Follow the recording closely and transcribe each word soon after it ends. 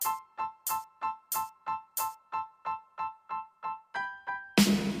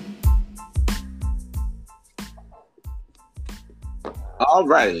All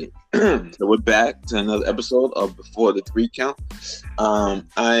right. So we're back to another episode of Before the Three Count. I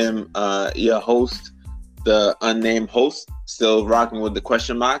am your host, the unnamed host, still rocking with the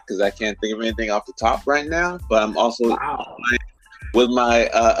question mark because I can't think of anything off the top right now. But I'm also with my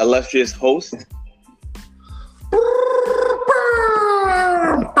illustrious host.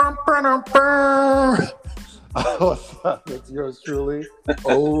 What's up? It's yours truly,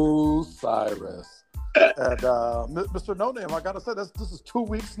 Osiris. And Mr. No Name, I gotta say this is 2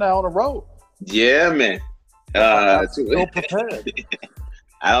 weeks now in a row. Yeah, man. Still prepared.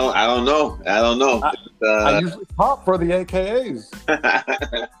 I don't know. I usually pop for the AKAs.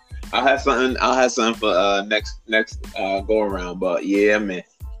 I'll have something for next go around. But yeah, man.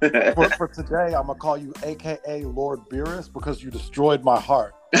 for today, I'm gonna call you AKA Lord Beerus because you destroyed my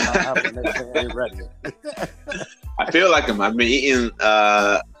heart. I have an AKA ready. I feel like him. I've been eating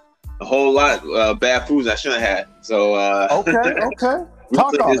a whole lot of bad foods I shouldn't have had. So okay.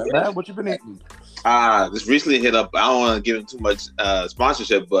 Talk on it, man. What you been eating? Just recently hit up. I don't want to give him too much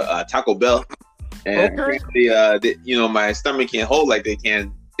sponsorship, but Taco Bell. And apparently, my stomach can't hold like it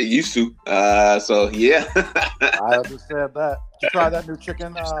used to. So yeah. I understand that. Did you try that new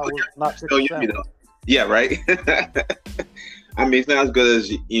chicken? Not chicken sandwich. Yeah, right. I mean, it's not as good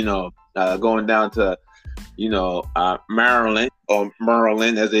as going down to Maryland or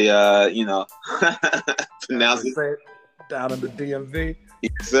Maryland as they pronounce it. Down in the DMV.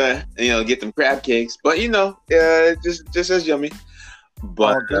 Yes, sir. Get them crab cakes, but just as yummy.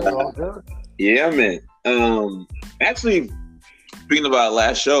 But all good. Yeah, man. Actually, speaking about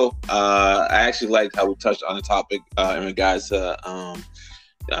last show, I actually liked how we touched on the topic in regards to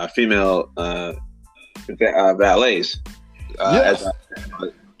female valets. Yes.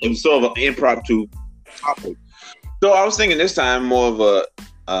 It was sort of an impromptu topic. So I was thinking this time more of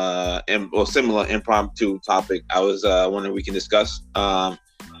a similar impromptu topic. I was wondering we can discuss.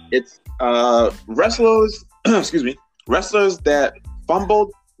 It's wrestlers, wrestlers that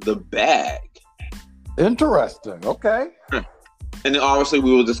fumbled the bag. Interesting. Okay. And then obviously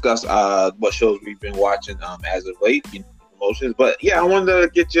we will discuss what shows we've been watching as of late, promotions. But yeah, I wanted to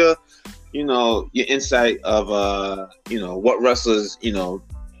get your insight of what wrestlers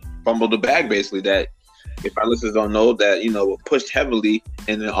fumbled the bag, basically, that if our listeners don't know, that were pushed heavily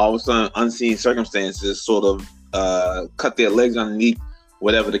and then all of a sudden unseen circumstances sort of cut their legs underneath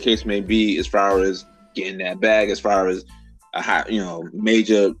whatever the case may be, as far as getting that bag, as far as a high,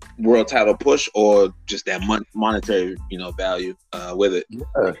 major world title push, or just that monetary value with it.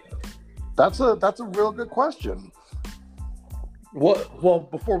 Yeah. That's a real good question. Well,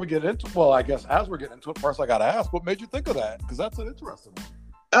 before we get into, I guess as we're getting into it, first I got to ask, what made you think of that? Because that's an interesting one.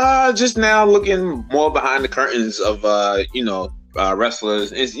 Just now looking more behind the curtains of,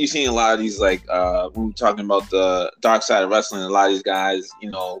 wrestlers. You've seen a lot of these, like, when we're talking about the dark side of wrestling, a lot of these guys,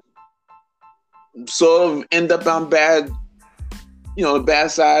 sort of end up on bad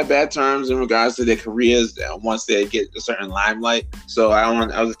side, bad terms in regards to their careers once they get a certain limelight. So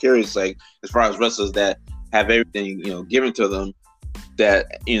I was curious, like, as far as wrestlers that have everything, given to them, that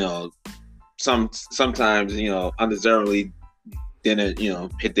sometimes undeservedly didn't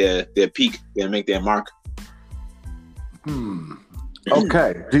hit their peak, didn't make their mark.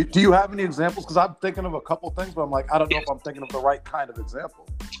 Okay. Do you have any examples? Because I'm thinking of a couple things, but I'm like, I don't know if I'm thinking of the right kind of example.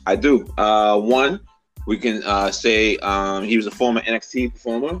 I do. One, we can say he was a former NXT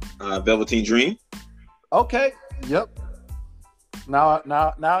performer, Velveteen Dream. Okay. Yep. Now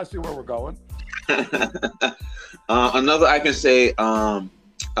I see where we're going. Another I can say a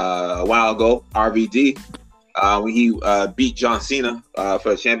while ago, RVD, when he beat John Cena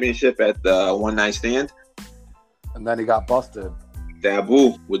for a championship at the One Night Stand, and then he got busted.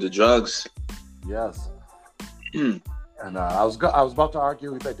 Dabu with the drugs. Yes. And I was about to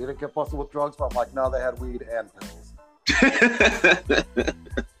argue they didn't get busted with drugs, but I'm like, no, they had weed and pills.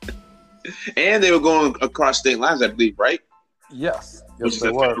 And they were going across state lines, I believe, right? Yes, which is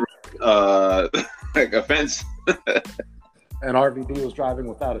they were. Like offense. And RVD was driving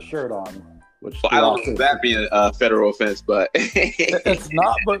without a shirt on, which I don't know that being a federal offense, but it's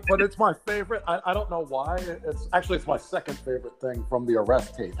not. But it's my favorite. I don't know why. It's my second favorite thing from the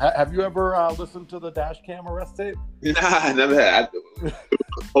arrest tape. Have you ever listened to the dash cam arrest tape? Nah, I never had.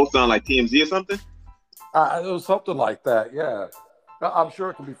 Posted on like TMZ or something. It was something like that. Yeah. I'm sure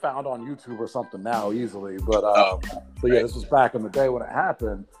it can be found on YouTube or something now easily, but yeah, this was back in the day when it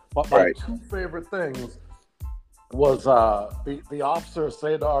happened. But my two favorite things was the officer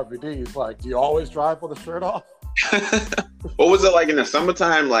saying to RVD, he's like, "Do you always drive with a shirt off?" What was it like in the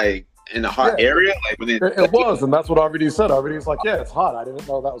summertime, like in a hot area? Like when it was, and that's what RVD said. RVD's like, "Yeah, it's hot. I didn't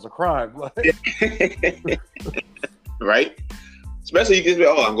know that was a crime." Right. Especially you can be,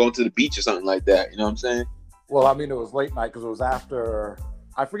 oh, I'm going to the beach or something like that. You know what I'm saying? Well, I mean, it was late night because it was after.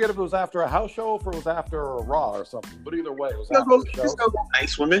 I forget if it was after a house show or if it was after a Raw or something. But either way, it was after the show. Go night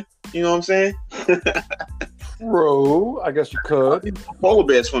swimming. You know what I'm saying? True. I guess you could. Polar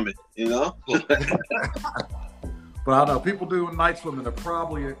bear swimming. You know. But I don't know. People doing night swimming, they're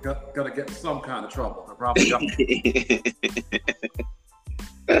probably going to get in some kind of trouble. They're probably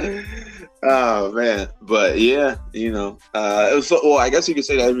Oh man, but yeah, you know, it was so. Well, I guess you could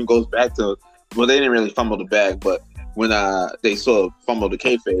say that even goes back to, well, they didn't really fumble the bag, but when they sort of fumbled the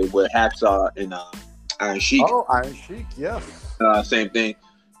kayfabe with Hacksaw and Iron Sheik. Oh, Iron Sheik, yes. Same thing,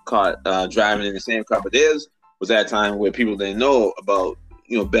 caught driving in the same car, but theirs was that time where people didn't know about,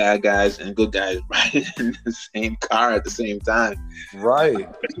 you know, bad guys and good guys riding in the same car at the same time. Right.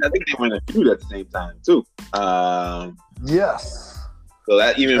 I think they went a feud at the same time too. Yes. So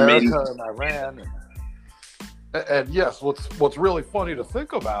that even America made and Iran, and yes, what's really funny to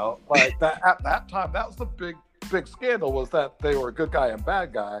think about, like that at that time, that was the big scandal, was that they were a good guy and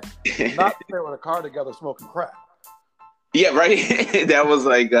bad guy, not that they were in a car together smoking crack. Yeah, right. That was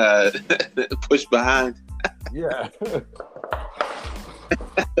like pushed behind. Yeah.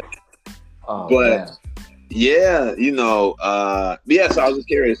 Oh, but man. yeah, you know, yeah. So I was just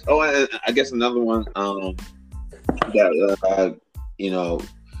curious. Oh, and I guess another one that you know,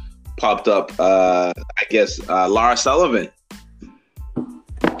 popped up. I guess Lars Sullivan.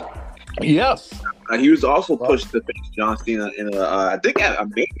 Yes. He was also pushed to face John Cena in I think a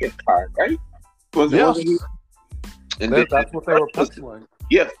Mania card, right? Yes. And that's what they were pushing.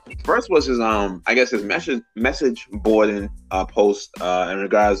 Yeah, first was his I guess his message boarding post in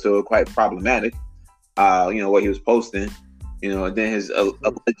regards to quite problematic. You know what he was posting. You know, and then his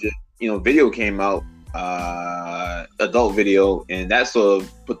alleged video came out. Adult video, and that sort of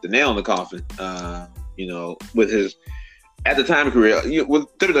put the nail in the coffin. You know, with his at the time career, with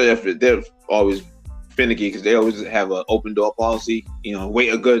WWF, they're always finicky because they always have an open door policy. You know,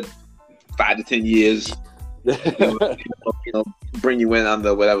 wait a good 5 to 10 years. you know, bring you in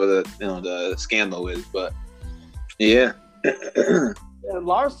under whatever the scandal is. But yeah. And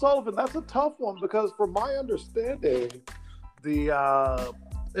Lars Sullivan, that's a tough one because, from my understanding,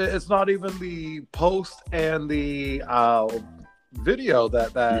 it's not even the post and the video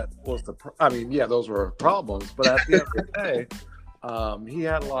that was I mean, yeah, those were problems, but at the end of the day, he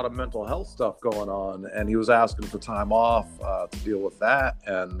had a lot of mental health stuff going on, and he was asking for time off to deal with that,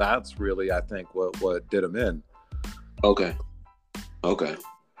 and that's really, I think, what did him in. Okay. And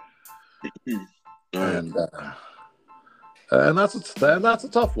that's a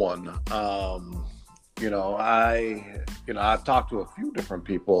tough one. I've talked to a few different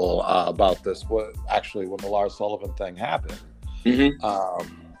people about this. When the Lars Sullivan thing happened,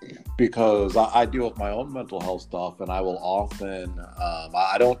 because I deal with my own mental health stuff, and I will often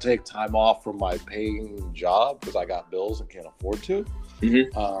I don't take time off from my paying job because I got bills and can't afford to.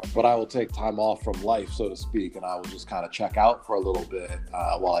 But I will take time off from life, so to speak, and I will just kind of check out for a little bit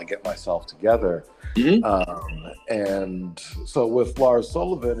while I get myself together. And so with Lars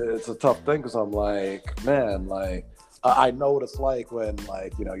Sullivan, it's a tough thing because I'm like, man, like I know what it's like when,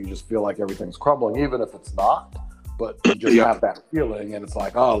 like, you just feel like everything's crumbling, even if it's not, but you just have that feeling, and it's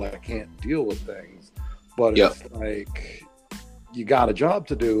like, oh, like I can't deal with things. But it's like, you got a job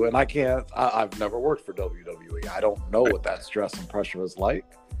to do, and I've never worked for WWE. I don't know what that stress and pressure is like.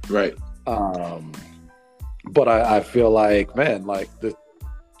 Right. But I feel like, man, like this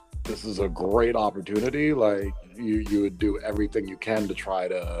is a great opportunity. Like you would do everything you can to try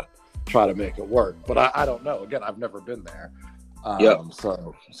to make it work. But I don't know. Again, I've never been there.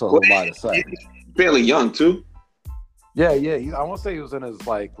 So who am I to say? Fairly young too. Yeah. I want to say he was in his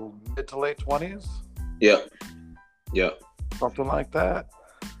like mid to late 20s. Yeah. Something like that.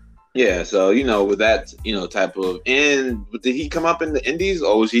 Yeah, so with that type of, and did he come up in the indies,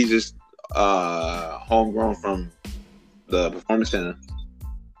 or was he just homegrown from the Performance Center?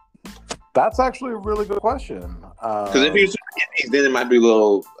 That's actually a really good question. Because if he was in the indies, then it might be a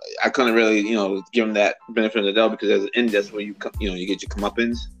little. I couldn't really give him that benefit of the doubt, because as an indie, that's where you get your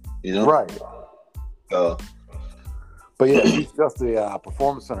comeuppance, Right. But yeah, he's just the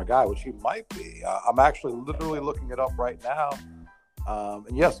Performance Center guy, which he might be. I'm actually literally looking it up right now.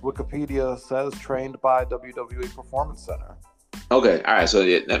 And yes, Wikipedia says trained by WWE Performance Center. Okay, all right, so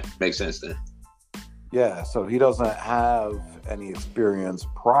yeah, that makes sense then. Yeah, so he doesn't have any experience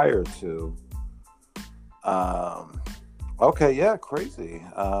prior to. Okay, yeah, crazy.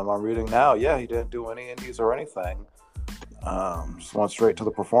 I'm reading now. Yeah, he didn't do any indies or anything. Just went straight to the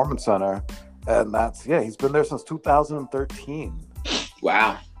Performance Center. And he's been there since 2013.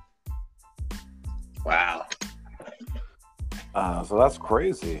 Wow. So that's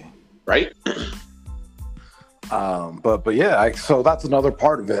crazy. Right? But yeah, so that's another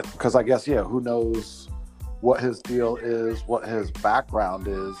part of it, because I guess, yeah, who knows what his deal is, what his background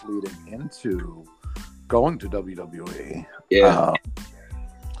is leading into going to WWE. Yeah.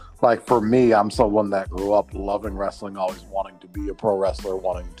 Like for me, I'm someone that grew up loving wrestling, always wanting to be a pro wrestler,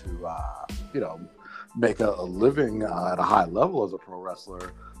 wanting to, make a living at a high level as a pro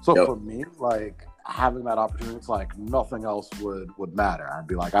wrestler. So for me, like having that opportunity, it's like nothing else would matter. I'd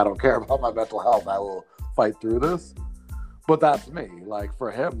be like, I don't care about my mental health. I will fight through this. But that's me. Like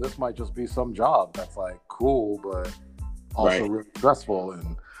for him, this might just be some job that's like cool, but also really stressful.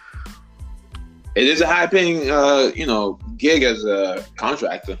 And it is a high paying, gig as a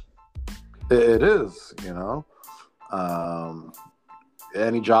contractor. It is,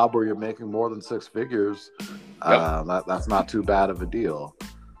 any job where you're making more than six figures, that's not too bad of a deal.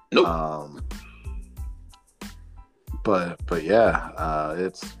 Nope. But yeah,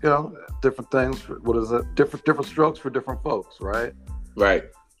 it's different things. What is it? Different strokes for different folks, right? Right.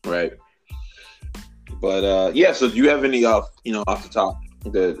 But yeah. So do you have any off the top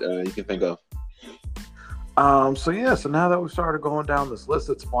that you can think of? So now that we started going down this list,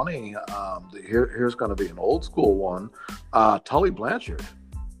 it's funny. Here's going to be an old school one. Tully Blanchard.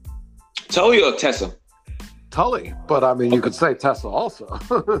 Tully or Tessa? Tully, but I mean, you could say Tessa also.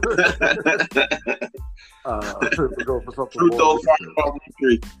 To go for something more.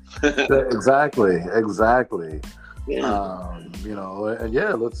 Exactly. Yeah. And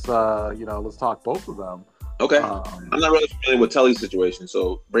yeah, let's talk both of them. Okay. I'm not really familiar with Tully's situation,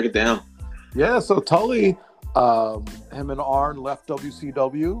 so break it down. Yeah, so Tully, him and Arn left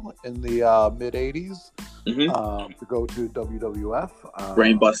WCW in the mid '80s to go to WWF.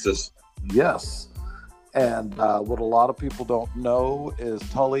 Brainbusters. Yes. And what a lot of people don't know is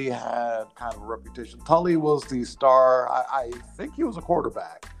Tully had kind of a reputation. Tully was the star. I think he was a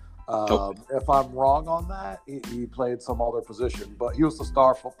quarterback. If I'm wrong on that, he played some other position, but he was the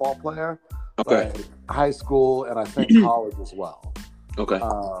star football player. Okay. High school and I think college as well. Okay.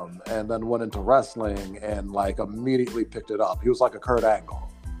 And then went into wrestling and like immediately picked it up. He was like a Kurt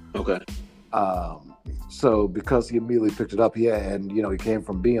Angle. Okay. So because he immediately picked it up, he came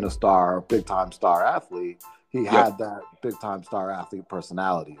from being a star, big time star athlete. He had that big time star athlete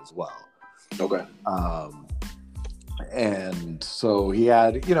personality as well. Okay. And so he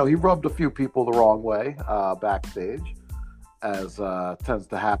had, he rubbed a few people the wrong way backstage, as tends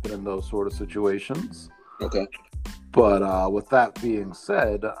to happen in those sort of situations. Okay. But with that being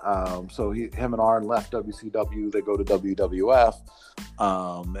said, so him and Arn left WCW. They go to WWF,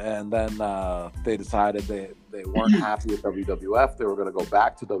 and then they decided they weren't happy at WWF. They were going to go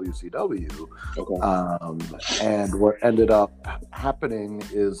back to WCW. Okay. And what ended up happening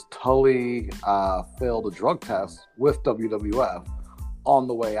is Tully failed a drug test with WWF on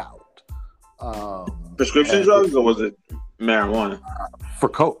the way out. Prescription drugs, or was it marijuana? For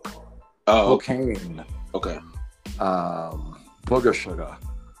coke. Oh, cocaine. Okay. Booger sugar.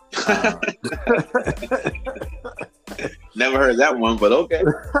 Never heard that one, but okay.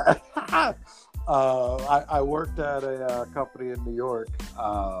 I worked at a company in New York,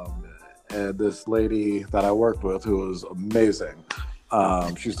 and this lady that I worked with, who was amazing,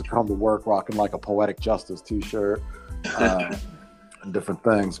 she used to come to work rocking like a Poetic Justice t-shirt and different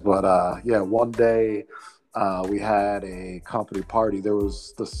things. But one day we had a company party. There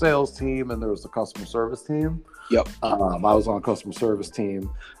was the sales team and there was the customer service team. Yep. I was on a customer service team,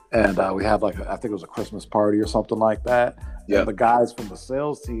 and we had I think it was a Christmas party or something like that. Yeah. And the guys from the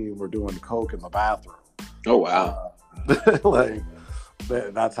sales team were doing coke in the bathroom. Oh wow!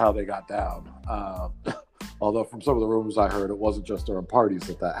 That's how they got down. Although from some of the rumors I heard, it wasn't just during parties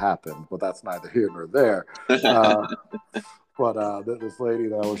that happened, but that's neither here nor there. But this lady,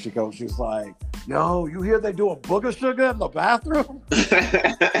 though, she comes, she's like, "Yo, you hear they doing booger sugar in the bathroom?"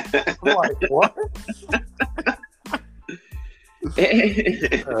 I'm like, what?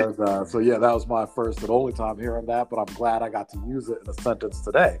 And so yeah, that was my first and only time hearing that, but I'm glad I got to use it in a sentence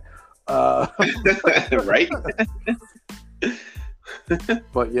today. Right.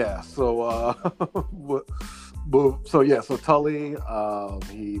 But yeah, so Tully,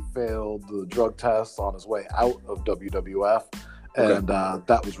 he failed the drug test on his way out of WWF. And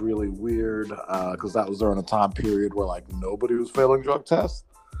that was really weird because that was during a time period where like nobody was failing drug tests.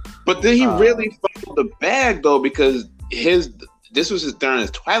 But did he really follow the bag though? Because this was during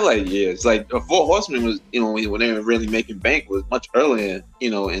his twilight years. Like Four Horsemen was, when they were really making bank was much earlier,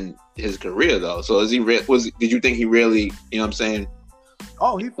 in his career though. So did you think he really, you know what I'm saying?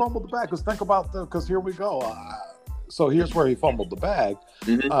 Oh, he fumbled the bag because think about because here we go. So here's where he fumbled the bag.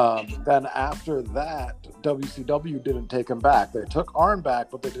 Mm-hmm. Then after that, WCW didn't take him back. They took Arn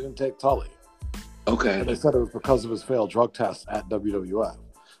back, but they didn't take Tully. Okay. And they said it was because of his failed drug test at WWF.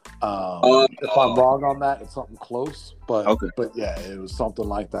 Oh. If I'm wrong on that, it's something close. But yeah, it was something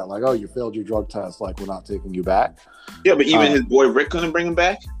like that. Like, oh, you failed your drug test. Like, we're not taking you back. Yeah, but even his boy Rick couldn't bring him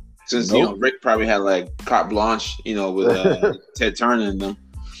back? Since, Nope. you know, Rick probably had, like, carte blanche, you know, with Ted Turner and them.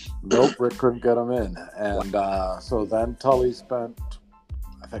 Nope, Rick couldn't get him in. And so then Tully spent,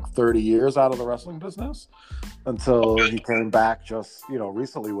 I think, 30 years out of the wrestling business until he came back just, you know,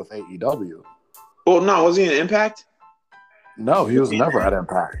 recently with AEW. Well, no, was he in Impact? No, he was never at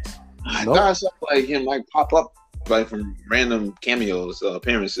Impact. I thought I saw, like, him, like, pop up, like, from random cameos,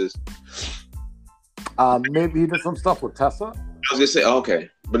 appearances. Maybe he did some stuff with Tessa. I was gonna say, okay,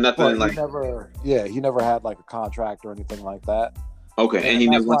 but nothing like. He never had like a contract or anything like that. Okay, and he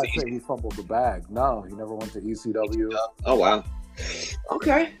never went to. He fumbled the bag. No, he never went to ECW. Oh wow.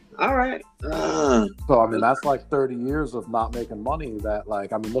 Okay, all right. So I mean, that's like 30 years of not making money. That,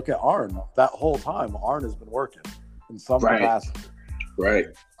 like, I mean, look at Arn. That whole time, Arn has been working in some capacity. Right.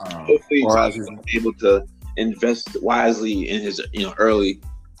 Hopefully, he's able to invest wisely in his, you know, early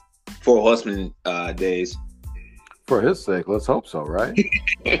Four Horsemen days. For his sake, let's hope so, right?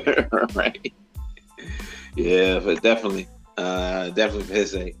 Right. Yeah, but definitely for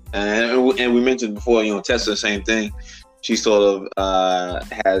his sake. And we mentioned before, you know, Tessa, same thing. She sort of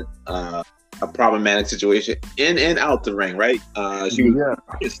had a problematic situation in and out the ring, right? She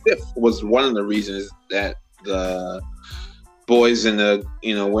was stiff. Was one of the reasons that the boys and the,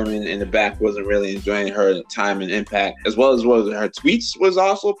 you know, women in the back wasn't really enjoying her time and Impact, as well as her tweets was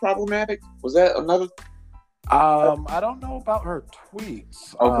also problematic. Was that another? I don't know about her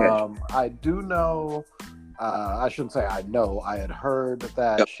tweets. Okay. I do know. I shouldn't say I know. I had heard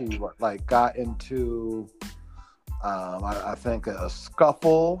that she like got into, I think, a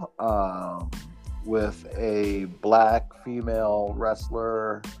scuffle with a black female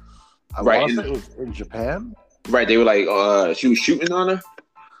wrestler. I want to say it was in Japan. Right, they were like, she was shooting on her?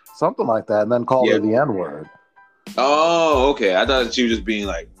 Something like that, and then called her the N-word. Oh, okay. I thought she was just being,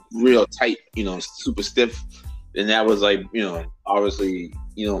 like, real tight, you know, super stiff. And that was, like, you know, obviously,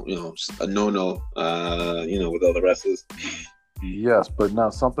 you know, a no-no, you know, with other wrestlers. Yes, but now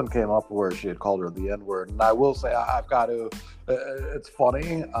something came up where she had called her the N-word. And I will say, I've got to, it's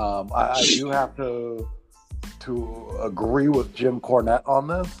funny. I do have to agree with Jim Cornette on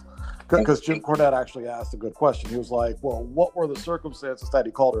this. Because Jim Cornette actually asked a good question. He was like, well, what were the circumstances that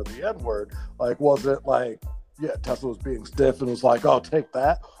he called her the N-word? Like, was it like, yeah, Tessa was being stiff and was like, oh, take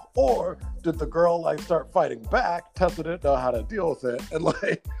that? Or did the girl, like, start fighting back? Tessa didn't know how to deal with it. And,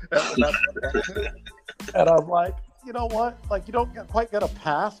 like, and I'm like, you know what? Like, you don't quite get a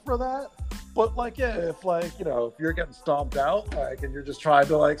pass for that. But, like, yeah, if, like, you know, if you're getting stomped out, like, and you're just trying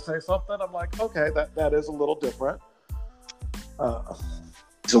to, like, say something, I'm like, okay, that is a little different.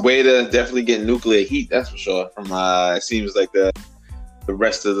 It's a way to definitely get nuclear heat, that's for sure. From it seems like the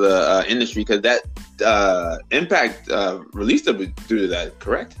rest of the industry, because that Impact released her due to that,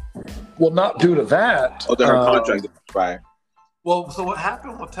 correct? Well, not due to that. Oh, her contract expired. Well, so what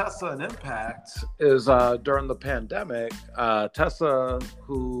happened with Tessa and Impact is during the pandemic, Tessa,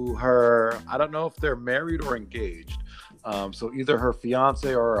 I don't know if they're married or engaged. So either her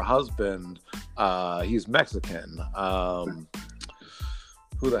fiance or her husband, he's Mexican.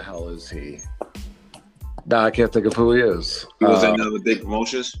 Who the hell is he? Nah, I can't think of who he is. He was in another big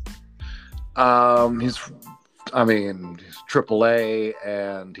promotions? He's AAA,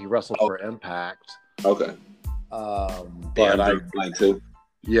 and he wrestled for Impact. Okay. But I like too.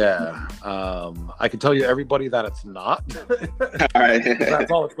 Yeah. I can tell you everybody that it's not. All right.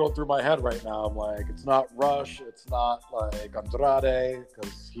 That's all that's going through my head right now. I'm like, it's not Rush. It's not like Andrade,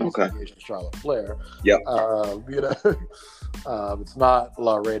 because he's engaged to Charlotte Flair. Yep. You know, it's not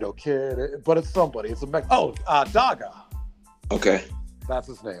Laredo Kid, but it's somebody. It's Daga. Okay. That's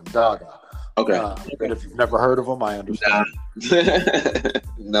his name, Daga. Okay. And if you've never heard of him, I understand.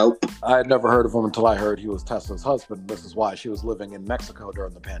 Nope. I had never heard of him until I heard he was Tessa's husband. This is why she was living in Mexico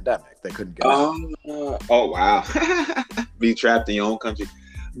during the pandemic. They couldn't get out. Oh, wow. Be trapped in your own country.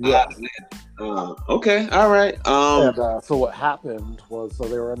 Yeah. Okay. All right. And so what happened was, so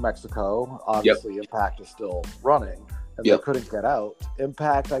they were in Mexico. Obviously, Impact is still running, and they couldn't get out.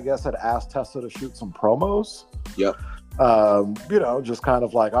 Impact, I guess, had asked Tessa to shoot some promos. Yep. You know, just kind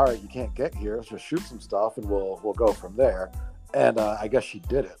of like, all right, you can't get here, so just shoot some stuff, and we'll go from there. And I guess she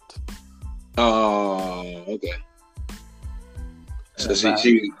did it. Oh, okay. So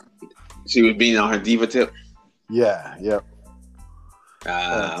she was being on her diva tip. Yeah. Yep. So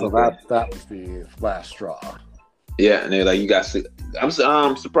okay. that was the last straw. Yeah, and they're like, you got. I'm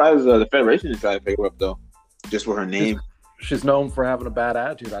surprised the Federation didn't try to pick her up though, just with her name. She's known for having a bad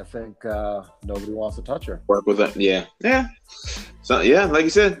attitude. I think nobody wants to touch her. Work with her. Yeah. So yeah, like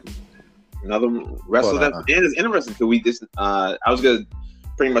you said, another wrestler that and it's interesting because we just I was gonna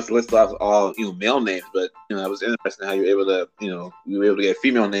pretty much list off all male names, but it was interesting how you were able to we were able to get a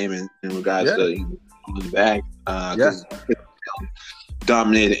female name in regards to the bag.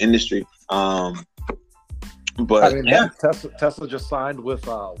 Dominated the industry. But I mean, Tessa just signed with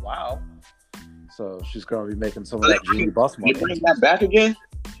WoW, so she's going to be making some of that Genie Bus money. They bring that back again?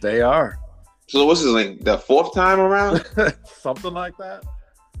 They are. So what's this, like the fourth time around? Something like that.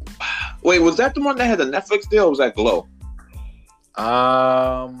 Wait, was that the one that had the Netflix deal? Or was that Glow?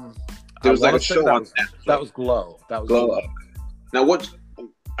 There was like a show on that was Glow. That was Glow. Now which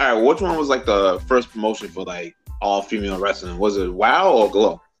one was like the first promotion for like all female wrestling? Was it WoW or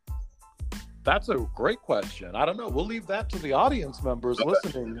Glow? That's a great question. I don't know. We'll leave that to the audience members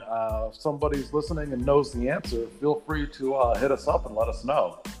listening. If somebody's listening and knows the answer, feel free to hit us up and let us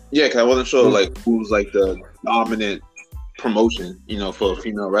know. Yeah, because I wasn't sure like who was like the dominant promotion, for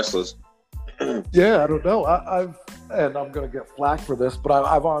female wrestlers. Yeah, I don't know. I'm going to get flack for this, but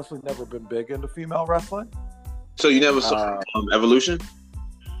I've honestly never been big into female wrestling. So you never saw Evolution?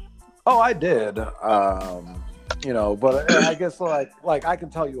 Oh, I did. But I guess like I can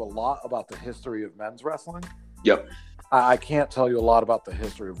tell you a lot about the history of men's wrestling. Yep. I can't tell you a lot about the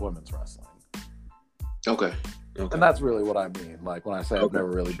history of women's wrestling. Okay. And that's really what I mean. Like when I say I've never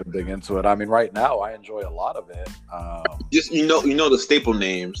really been big into it. I mean, right now I enjoy a lot of it. Just the staple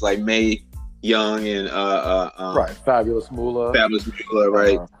names like Mae Young and right, Fabulous Moolah.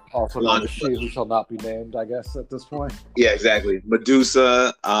 Right. Also known as She Who Shall Not Be Named, I guess at this point. Yeah, exactly.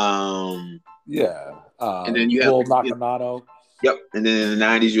 Medusa. Yeah. And then you have Nakanoto. Yep. And then in the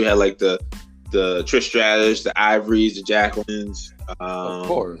 90s you had like the Trish Stratus, the Ivories, the Jacquelines. Of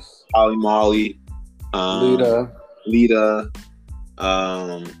course. Holly Marley. Lita.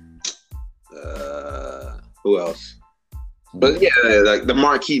 Who else? But yeah, like the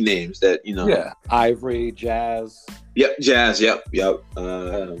marquee names that Yeah, Ivory, Jazz. Yep, Jazz. Yep. Well,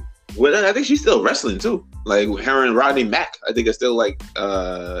 I think she's still wrestling too. Like her and Rodney Mack, I think it's still like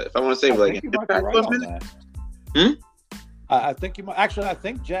if I want to say like I think you might actually. I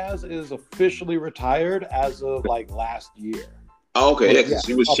think Jazz is officially retired as of like last year. Oh, okay, yeah, because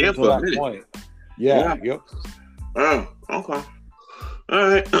she was champ for a minute. Point. Yeah. Yep. Oh, okay. All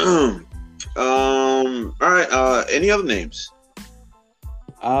right. All right. Any other names?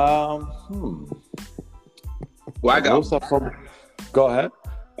 Well, I got. Go ahead.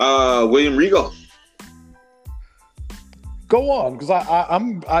 William Regal. Go on, because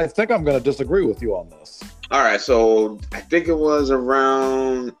I think I'm going to disagree with you on this. All right, so I think it was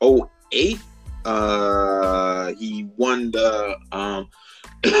around 2008. He won the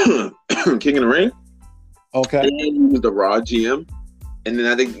King of the Ring. Okay. And he was the Raw GM. And then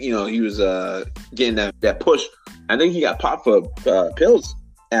I think, he was getting that push. I think he got popped for pills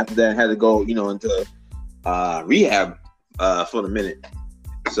after that and had to go, into rehab for a minute.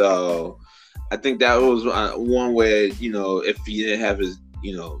 So I think that was one where, if he didn't have his,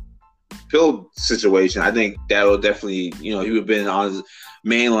 pill situation, I think that would definitely, he would have been on his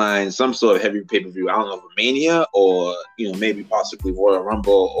main line, some sort of heavy pay-per-view. I don't know, for Mania or, maybe possibly Royal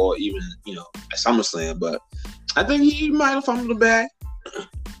Rumble or even, at SummerSlam. But I think he might have fumbled the bag.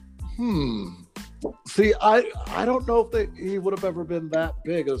 See, I don't know if he would have ever been that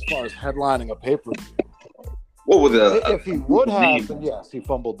big as far as headlining a pay-per-view. What would if he would have, then yes, he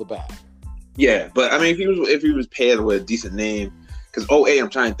fumbled the bag. Yeah, but I mean, if he was paired with a decent name, because 2008, I'm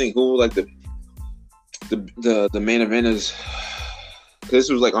trying to think who like the main eventers. Because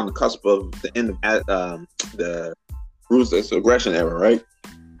this was like on the cusp of the end of the Ruthless Aggression era, right?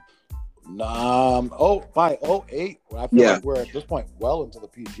 By 2008, I feel like we're at this point well into the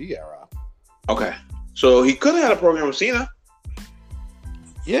PG era. Okay, so he could have had a program with Cena.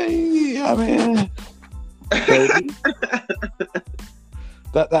 Yeah, I mean.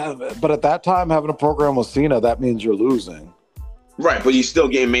 But at that time, having a program with Cena, that means you're losing. Right, but you're still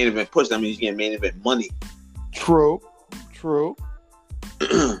getting main event push. That means you're getting main event money. True.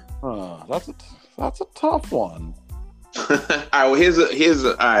 That's a tough one. All right, well here's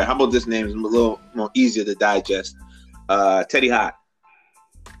all right. How about this name is a little more easier to digest? Teddy Hart.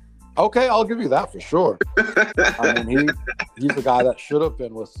 Okay, I'll give you that for sure. I mean, he's the guy that should have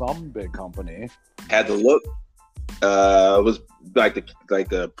been with some big company. Had the look. Was like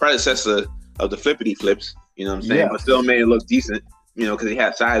the predecessor of the flippity flips. You know what I'm saying? Yes. But still made it look decent. Because he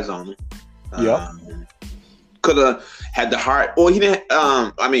had size on him. Yep. could have had the Hart, or he didn't.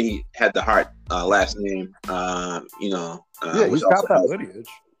 I mean, he had the Hart last name. Yeah, which he's got also that helped. lineage.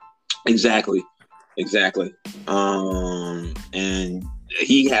 Exactly. And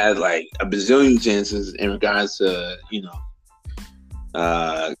he had like a bazillion chances in regards to,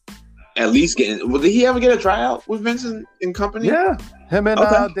 at least getting. Well, did he ever get a tryout with Vincent and company? Yeah, him and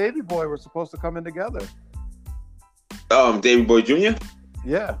Okay. Davey Boy were supposed to come in together. Davey Boy Jr.?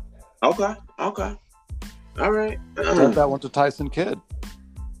 Yeah. Okay. All right. Sent that one to Tyson Kidd.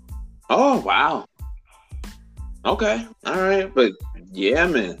 Oh, wow. Okay. All right. But yeah,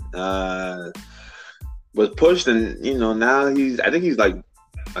 man. Was pushed, and now I think he's like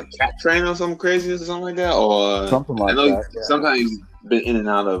a cat trainer or something crazy or something like that, or something like that. Yeah. Sometimes he's been in and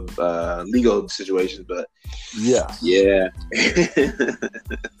out of legal situations, but yeah. Yeah,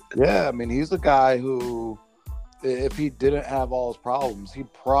 I mean, he's a guy who, if he didn't have all his problems,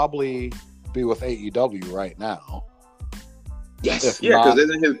 he'd probably be with AEW right now. Yes, because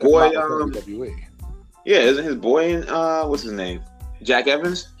isn't his boy WWE? Yeah, isn't his boy in what's his name? Jack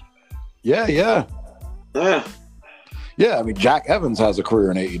Evans? Yeah. I mean, Jack Evans has a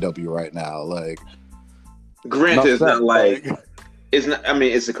career in AEW right now. Like, granted, it's not like it's not. I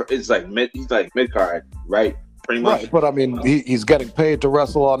mean, it's like he's like mid card, right? Pretty much. Right, but I mean, he's getting paid to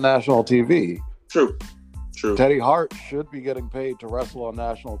wrestle on national TV. True. Teddy Hart should be getting paid to wrestle on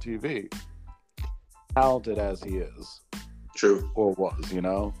national TV. Talented as he is. True. Or was,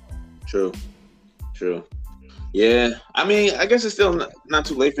 True. Yeah, I mean, I guess it's still not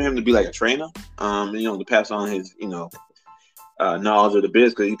too late for him to be like a trainer. To pass on his, knowledge of the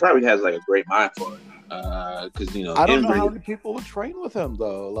biz, because he probably has like a great mind for it. Because I don't know how many people would train with him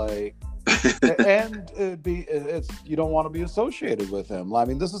though. Like, and it's you don't want to be associated with him. I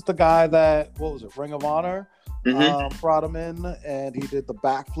mean, this is the guy that Ring of Honor brought him in, and he did the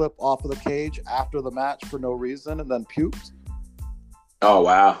backflip off of the cage after the match for no reason, and then puked. Oh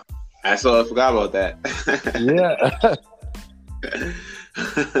wow. I forgot about that. Yeah.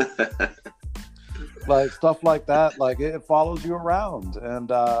 Like stuff like that, like it follows you around. And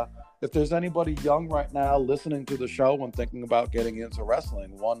if there's anybody young right now listening to the show and thinking about getting into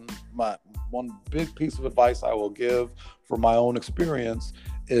wrestling, one big piece of advice I will give from my own experience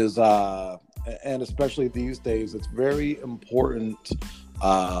is, and especially these days, it's very important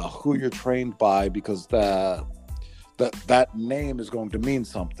who you're trained by, because that name is going to mean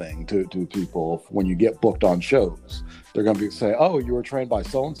something to people when you get booked on shows. They're going to say, "Oh, you were trained by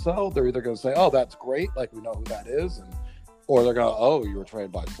so-and-so." They're either going to say, "Oh, that's great, like we know who that is," or they're going to, "Oh, you were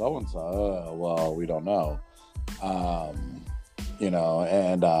trained by so-and-so." Oh, well, we don't know.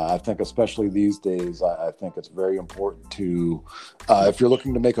 And I think especially these days, I think it's very important to, if you're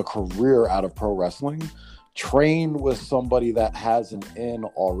looking to make a career out of pro wrestling, train with somebody that has an in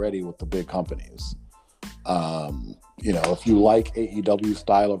already with the big companies. If you like AEW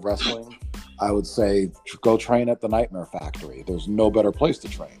style of wrestling, I would say go train at the Nightmare Factory. There's no better place to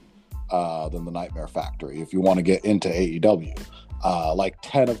train than the Nightmare Factory if you want to get into AEW. Like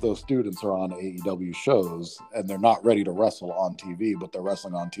 10 of those students are on AEW shows, and they're not ready to wrestle on TV, but they're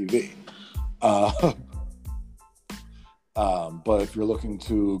wrestling on TV. But if you're looking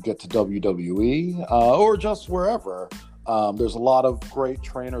to get to WWE or just wherever, there's a lot of great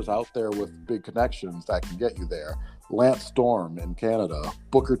trainers out there with big connections that can get you there. Lance Storm in Canada,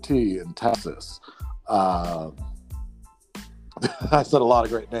 Booker T in Texas. I said a lot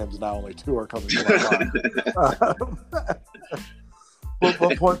of great names, now only two are coming to my mind.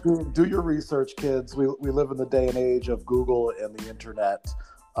 But point being, do your research, kids. We live in the day and age of Google and the internet.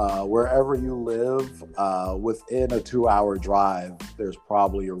 Wherever you live, within a 2-hour drive, there's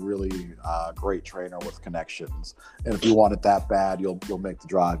probably a really great trainer with connections. And if you want it that bad, you'll make the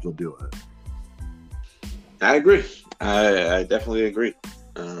drive. You'll do it. I agree. I definitely agree.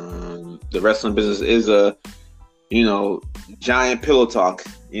 The wrestling business is a, giant pillow talk.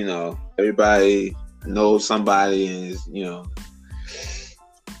 Everybody knows somebody, and is,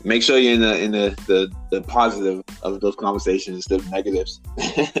 make sure you're in the positive of those conversations instead of negatives.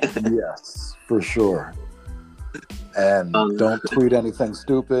 Yes, for sure. And don't tweet anything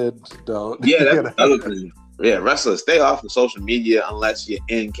stupid. Don't. Yeah, that's the other thing. Yeah, wrestlers, stay off of social media unless you're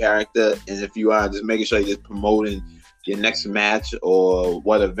in character, and if you are, just making sure you're just promoting your next match or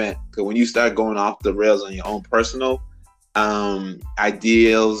what event. Because when you start going off the rails on your own personal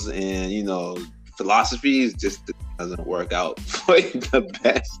ideals and philosophies, just doesn't work out for you the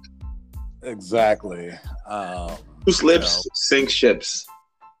best. Exactly. Who slips, sink ships.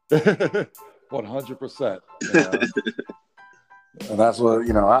 100%. And that's what,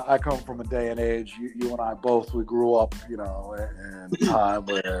 I come from a day and age, you and I both, we grew up, in a time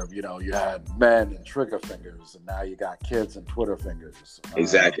where, you had men and trigger fingers, and now you got kids and Twitter fingers.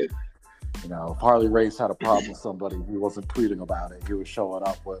 Exactly. If Harley Race had a problem with somebody, he wasn't tweeting about it. He was showing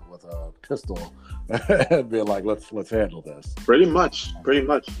up with a pistol and being like, let's handle this. Pretty much.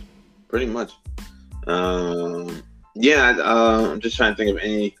 Yeah, I'm just trying to think of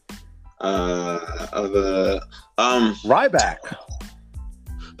any other Ryback.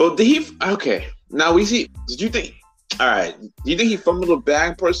 But did he? Okay, now we see. Did you think? All right. Do you think he fumbled the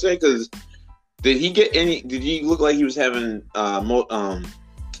bag per se? Because did he get any? Did he look like he was having like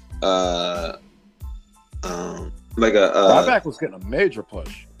a Ryback was getting a major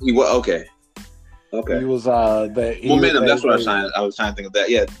push. He was okay. He was momentum. That's what I was trying to think of that.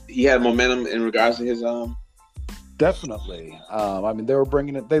 Yeah, he had momentum in regards to his Definitely. I mean, they were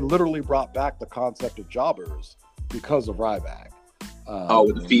bringing it. They literally brought back the concept of jobbers because of Ryback.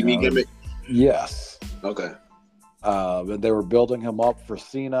 With the feed me gimmick. Yes. Okay. And they were building him up for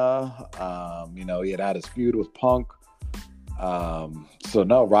Cena. He had his feud with Punk. So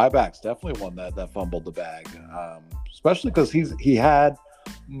no, Ryback's definitely one that fumbled the bag, especially because he had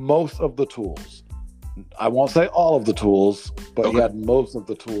most of the tools. I won't say all of the tools, but he had most of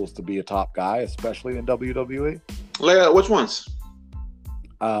the tools to be a top guy, especially in WWE. Which ones?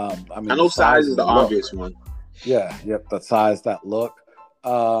 I know size is the obvious one. Yeah, yep, that size, that look.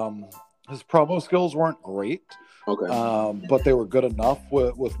 His promo skills weren't great. Okay. But they were good enough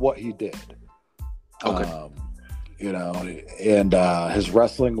with what he did. Okay. And his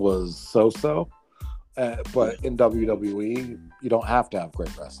wrestling was so-so. But in WWE, you don't have to have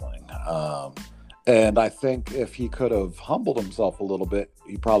great wrestling. And I think if he could have humbled himself a little bit,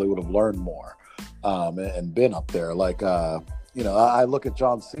 he probably would have learned more and been up there. Like, I look at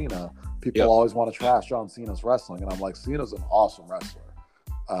John Cena. People always want to trash John Cena's wrestling. And I'm like, Cena's an awesome wrestler.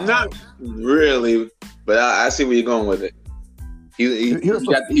 Not really, but I see where you're going with it. He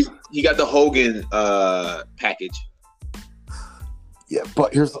got the Hogan package. Yeah,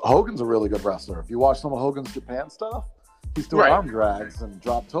 but Hogan's a really good wrestler. If you watch some of Hogan's Japan stuff, he's doing arm drags and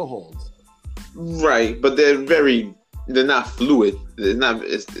drop toe holds. Right, but they're not fluid. It's not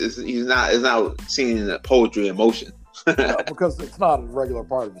seeing the poetry in motion. Because it's not a regular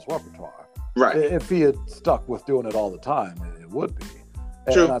part of his repertoire. Right. If he had stuck with doing it all the time, it would be.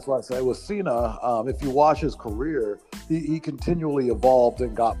 True. And that's why I say with Cena, if you watch his career, he continually evolved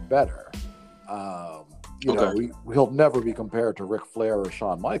and got better. He'll never be compared to Ric Flair or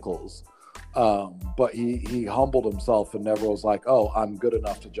Shawn Michaels, but he humbled himself and never was like, oh, I'm good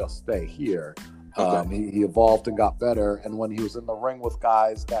enough to just stay here. He evolved and got better, and when he was in the ring with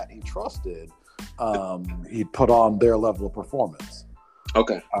guys that he trusted, he put on their level of performance.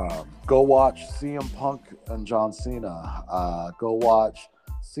 Okay. Go watch CM Punk and John Cena. Go watch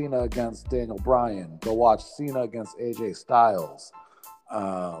Cena against Daniel Bryan. Go watch Cena against AJ Styles.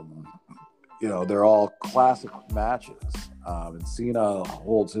 They're all classic matches. And Cena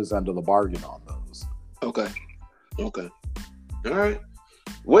holds his end of the bargain on those. Okay. All right.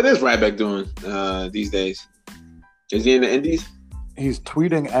 What is Ryback doing these days? Is he in the Indies? He's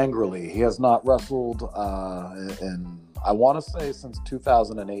tweeting angrily. He has not wrestled in, I want to say, since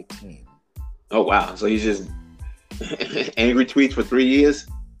 2018. Oh, wow. So he's just angry tweets for 3 years?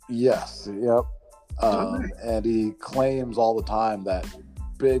 Yes. Yep. And he claims all the time that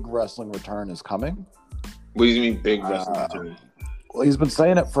big wrestling return is coming. What do you mean big wrestling return? Well, he's been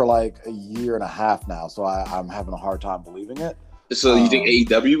saying it for like a year and a half now, so I'm having a hard time believing it. So you think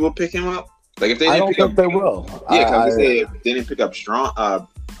AEW will pick him up? Like if they didn't they will. Yeah, because they didn't pick up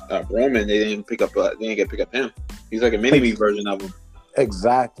Roman, they didn't pick up him. He's like a mini-me version of him.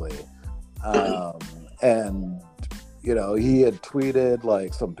 Exactly. And he had tweeted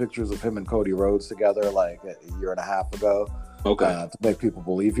like some pictures of him and Cody Rhodes together like a year and a half ago. Okay. To make people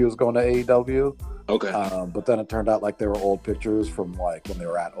believe he was going to AEW. Okay. But then it turned out like they were old pictures from like when they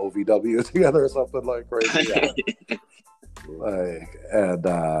were at OVW together or something like crazy.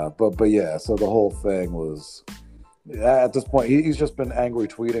 But yeah, so the whole thing was at this point he's just been angry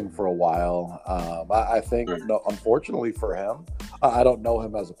tweeting for a while. I think unfortunately for him, I don't know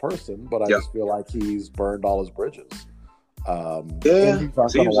him as a person, but I just feel like he's burned all his bridges. And he's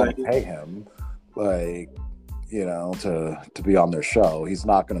not going to want to pay him to be on their show. He's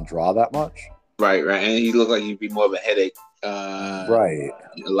not going to draw that much. Right. And he looked like he'd be more of a headache.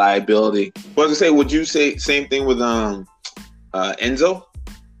 Liability. What was I say? Would you say same thing with Enzo?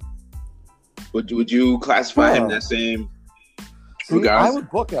 Would you classify him in that same regard? I would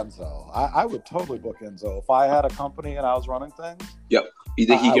book Enzo. I would totally book Enzo if I had a company and I was running things. Yep. You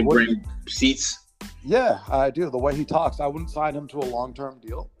think he can bring seats? Yeah, I do. The way he talks, I wouldn't sign him to a long-term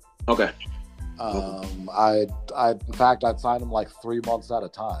deal. Okay. In fact, I'd sign him like 3 months at a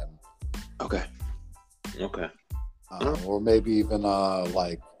time. Okay. Okay. Or maybe even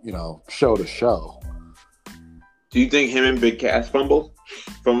like, show to show. Do you think him and Big Cass fumbled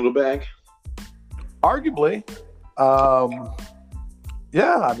the bag? Arguably.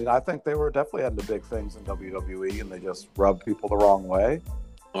 Yeah, I mean, I think they were definitely into big things in WWE, and they just rubbed people the wrong way.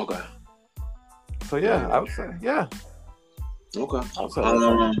 Okay. So yeah, I would say yeah. Okay. I would say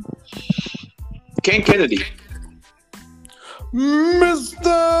Ken Kennedy. Mr.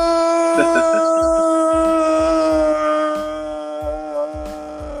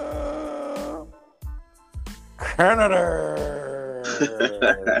 Canada.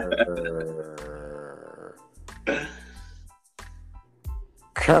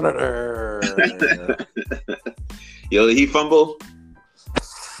 Canada. Yo, did he fumble?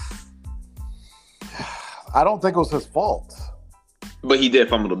 I don't think it was his fault. But he did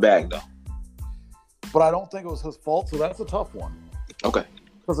fumble the bag, though. But I don't think it was his fault, so that's a tough one. Okay.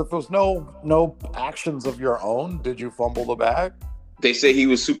 Because if there was no actions of your own, did you fumble the bag? They say he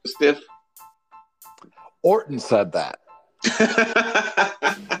was super stiff. Orton said that.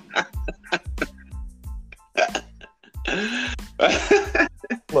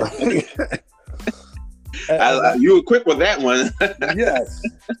 You were quick with that one. Yes,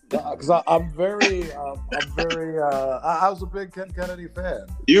 because I'm very. I was a big Ken Kennedy fan.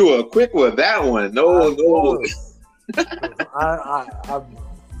 You were quick with that one. No. I'm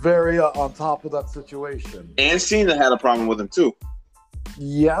very on top of that situation. And Cena had a problem with him too.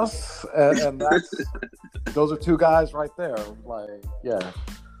 Yes, and that's those are two guys right there. Like, yeah,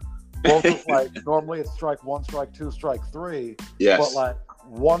 both like normally it's strike one, strike two, strike three. Yes, but like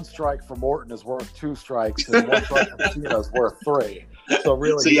one strike from Orton is worth 2 strikes, and one strike from Cena is worth 3. So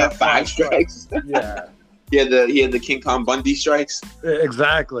really, so you have 5 strikes. Yeah. He had the King Kong Bundy strikes.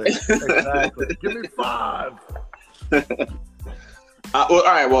 Exactly. Give me 5. All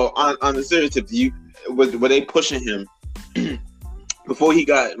right. Well, on the serious tip, were they pushing him before he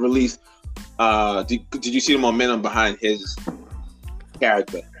got released? Did you see the momentum behind his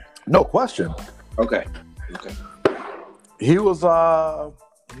character? No question. Okay. He was after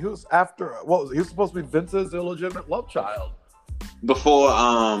he was supposed to be Vince's illegitimate love child. Before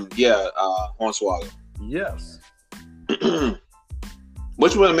Hornswoggle. Yes.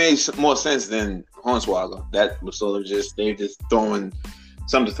 Which would have made more sense than Hornswoggle. That was sort of they just throwing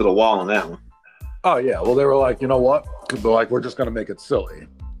something to the wall on that one. Oh yeah, well they were like, you know what? We're just gonna make it silly.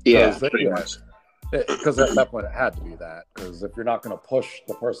 Yeah, pretty much. Because at that point it had to be that. Because if you're not gonna push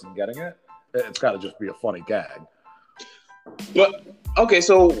the person getting it, it's got to just be a funny gag. But okay,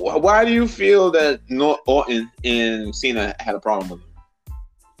 so why do you feel that Orton and Cena had a problem with him?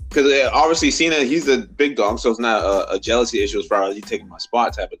 Because obviously Cena, he's a big dog, so it's not a jealousy issue as far as he taking my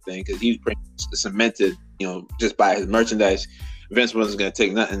spot type of thing. Because he's pretty much cemented, just by his merchandise. Vince wasn't going to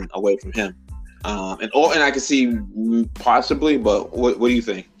take nothing away from him. And Orton, I can see possibly, but what do you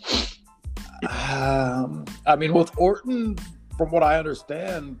think? I mean, with Orton, from what I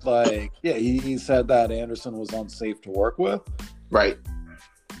understand, he said that Anderson was unsafe to work with. Right.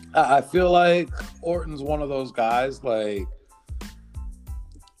 I feel like Orton's one of those guys,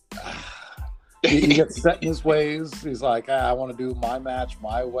 he gets set in his ways. He's like, I want to do my match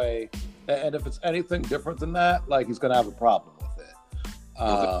my way. And if it's anything different than that, he's going to have a problem with it.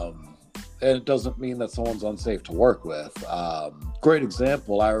 Okay. And it doesn't mean that someone's unsafe to work with. Great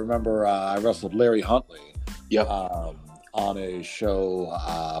example. I remember I wrestled Larry Huntley. Yep. On a show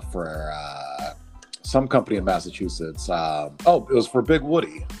for some company in Massachusetts. It was for Big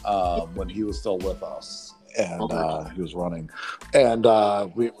Woody when he was still with us, and he was running. And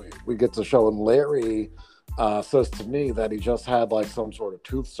we get to show, and Larry says to me that he just had some sort of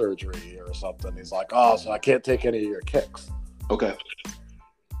tooth surgery or something. He's like, so I can't take any of your kicks. Okay.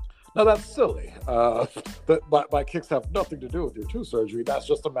 Now that's silly. My kicks have nothing to do with your tooth surgery. That's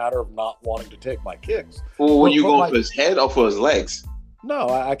just a matter of not wanting to take my kicks. Well, were you going for his head or for his legs? No,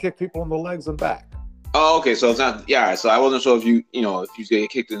 I kick people in the legs and back. Oh, okay. So it's not. Yeah. So I wasn't sure if you get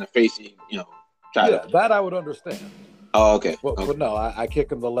kicked in the face, that I would understand. Oh, okay. But no, I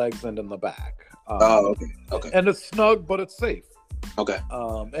kick in the legs and in the back. Okay. And it's snug, but it's safe. Okay.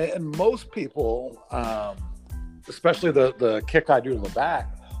 And most people, especially the kick I do to the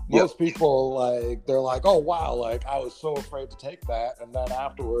back. Most people they're like, oh wow, I was so afraid to take that, and then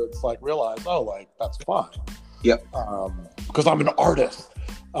afterwards realize, that's fine. Yep. Because I'm an artist.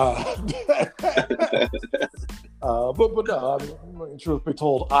 But no, I mean, truth be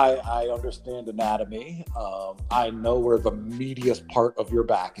told, I understand anatomy. I know where the meatiest part of your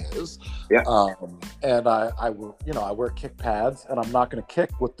back is. Yeah. And I wear kick pads, and I'm not going to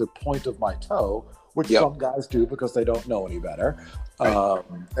kick with the point of my toe, which some guys do because they don't know any better. Right.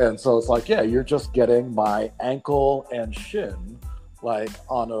 And so it's like, yeah, you're just getting my ankle and shin like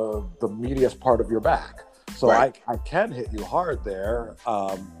on the meatiest part of your back. So I can hit you hard there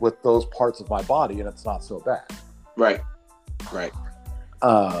with those parts of my body, and it's not so bad. Right.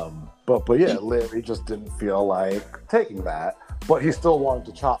 But yeah, Larry just didn't feel like taking that. But he still wanted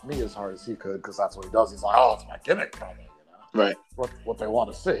to chop me as hard as he could because that's what he does. He's like, oh, it's my gimmick, probably, you know? Right. What they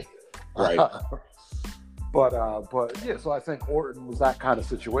want to see. Right. But yeah, so I think Orton was that kind of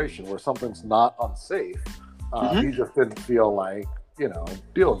situation where something's not unsafe. He just didn't feel like,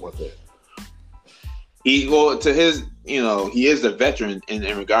 dealing with it. He is the veteran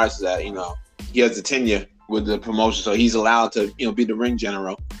in regards to that. He has the tenure with the promotion, so he's allowed to, be the ring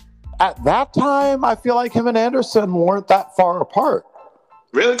general. At that time, I feel like him and Anderson weren't that far apart.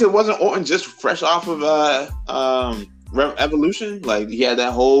 Really? Because wasn't Orton just fresh off of Evolution? Like he had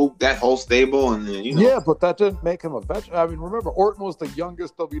that whole stable, and then, Yeah, but that didn't make him a veteran. I mean, remember, Orton was the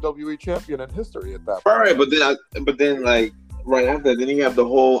youngest WWE champion in history at that point. Right, but then like right after that, then you have the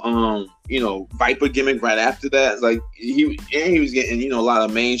whole Viper gimmick right after that. Like he was getting a lot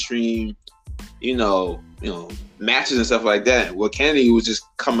of mainstream matches and stuff like that. Well, Kennedy was just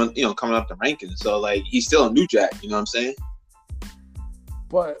coming up the rankings. So like he's still a new jack, you know what I'm saying?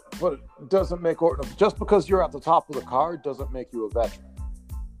 But it doesn't make Orton, just because you're at the top of the card doesn't make you a veteran.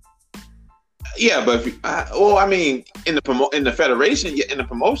 Yeah, but in the federation, in the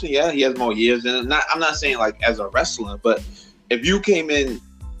promotion, yeah, he has more years. And I'm not saying like as a wrestler, but if you came in,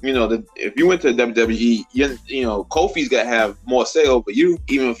 if you went to WWE, Kofi's got to have more say over you,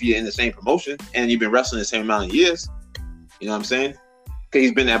 even if you're in the same promotion and you've been wrestling the same amount of years. You know what I'm saying? Because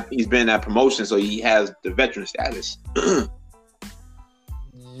he's been in that promotion, so he has the veteran status.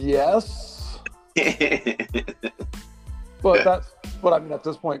 Yes. But I mean, at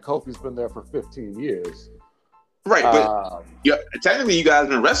this point, Kofi's been there for 15 years. Right, but technically you guys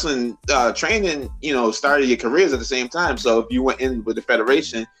been wrestling, training, started your careers at the same time. So if you went in with the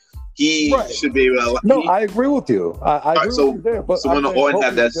federation, he should be able to... No, I agree with you. I agree with you there. But so when Orton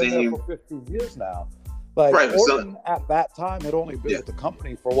had that same... for 15 years now. Like, Orton at that time had only been with the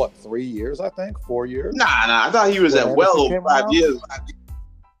company for, 3 years, I think? 4 years? Nah, I thought he was at well over 5 years.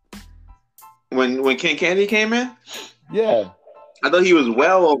 When Ken Kennedy came in? Yeah. I thought he was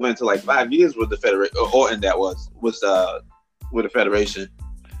well over into like 5 years with the federation, Orton that was with the federation.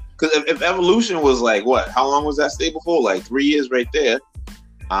 Because if Evolution was like what? How long was that stable for? Like 3 years right there.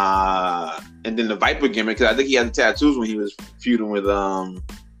 And then the Viper gimmick, because I think he had the tattoos when he was feuding with the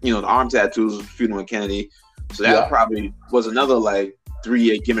arm tattoos, feuding with Kennedy. So that probably was another like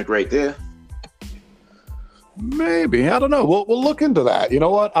 3-year gimmick right there. Maybe, I don't know. We'll look into that. You know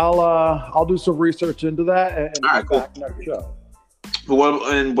what? I'll do some research into that and all right, cool. Back next show. But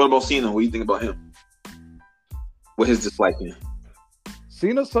what about Cena? What do you think about him? What his dislike here?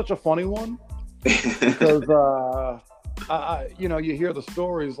 Cena's such a funny one because you hear the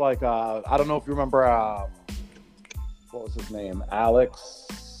stories like I don't know if you remember what was his name, Alex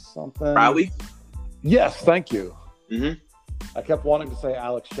something. Riley. Yes, thank you. Mm-hmm. I kept wanting to say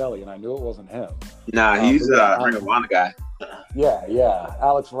Alex Shelley, and I knew it wasn't him. Nah, he's a Ring of Honor guy. Yeah,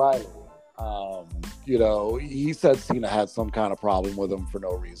 Alex Riley. He said Cena had some kind of problem with him for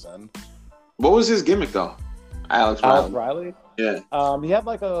no reason. What was his gimmick though? Alex Riley? Yeah. He had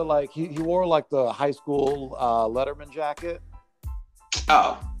he wore like the high school Letterman jacket.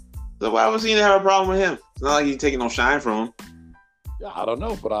 Oh. So why was Cena have a problem with him? It's not like he's taking no shine from him. Yeah, I don't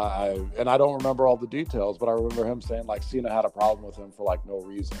know, but I don't remember all the details, but I remember him saying like Cena had a problem with him for like no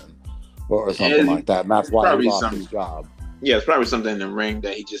reason or something like that, and that's why he lost his job. Yeah, it's probably something in the ring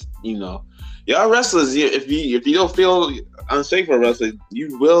that he just, y'all wrestlers, if you don't feel unsafe for a wrestler,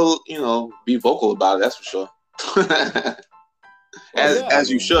 you will, be vocal about it. That's for sure. As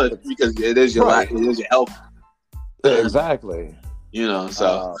you should, because it is your life, it is your health. Exactly.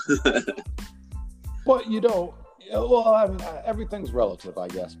 So. But well, I mean, everything's relative, I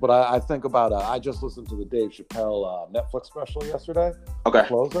guess. But I think about I just listened to the Dave Chappelle Netflix special yesterday. Okay.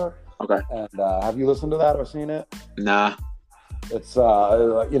 Closer. Okay. And have you listened to that or seen it? Nah. It's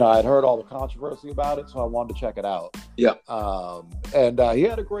I'd heard all the controversy about it, so I wanted to check it out. Yeah. And he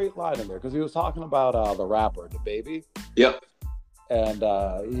had a great line in there because he was talking about the rapper, DaBaby. Yep. And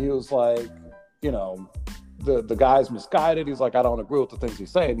he was like, the guy's misguided. He's like, I don't agree with the things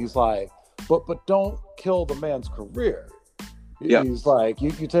he's saying. He's like, but don't kill the man's career. Yeah. He's like,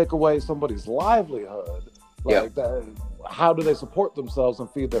 you take away somebody's livelihood, Like, how do they support themselves and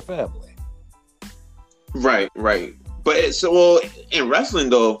feed their family? Right. But well, in wrestling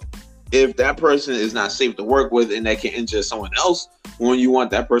though, if that person is not safe to work with and they can injure someone else, when you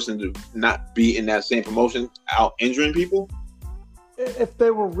want that person to not be in that same promotion out injuring people? If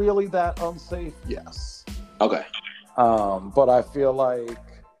they were really that unsafe, yes. Okay. But I feel like,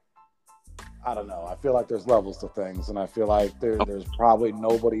 I don't know. I feel like there's levels to things, and I feel like there's probably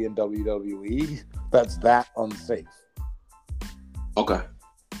nobody in WWE that's that unsafe. Okay.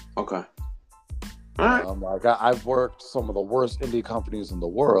 All right. Like I've worked some of the worst indie companies in the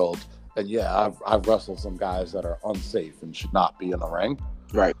world, and yeah, I've wrestled some guys that are unsafe and should not be in the ring.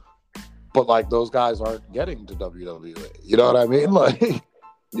 Right. But like those guys aren't getting to WWE. You know what I mean? Like,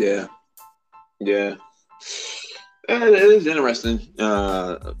 yeah. It is interesting,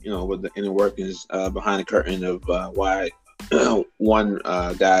 with the inner workings behind the curtain of why one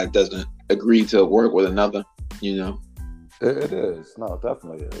guy doesn't agree to work with another. It is. No, it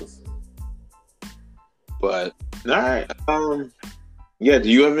definitely is. But all right. Do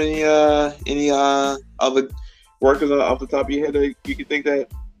you have any other workers off the top of your head that you can think that?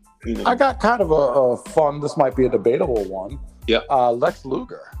 I got kind of a fun. This might be a debatable one. Yeah. Lex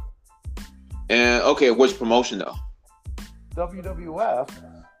Luger. And okay, which promotion though? WWF.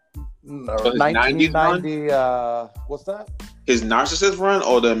 1990. What's that? His Narcissist run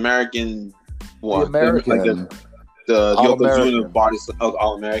or the American one? The American. Like the Yokozuna body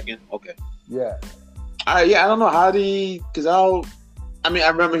All American. Okay. Yeah. I don't know how because I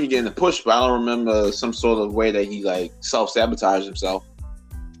remember he getting the push, but I don't remember some sort of way that he like self-sabotaged himself.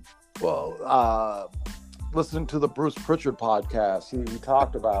 Well, listening to the Bruce Pritchard podcast, he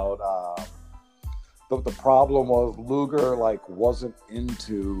talked about the problem was Luger like wasn't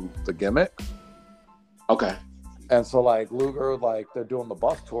into the gimmick. Okay. And so like Luger, like they're doing the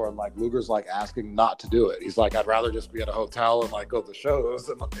bus tour and like Luger's like asking not to do it. He's like, I'd rather just be at a hotel and like go to the shows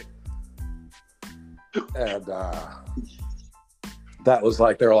and that was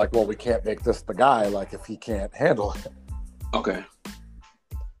like, they were like, well, we can't make this the guy, like if he can't handle it. Okay.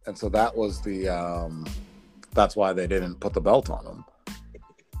 And so that was that's why they didn't put the belt on him.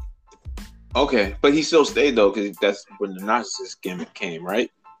 Okay, but he still stayed though, because that's when the Narcissist gimmick came, right?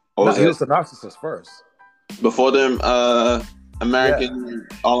 Or he was the Narcissist first. Before them, American,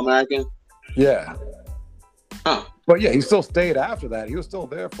 All-American? Yeah. Huh. But yeah, he still stayed after that. He was still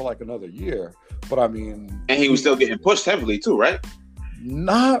there for like another year. But I mean... And he was still getting pushed heavily too, right?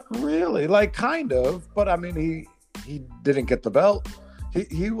 Not really. Like, kind of. But I mean, he didn't get the belt.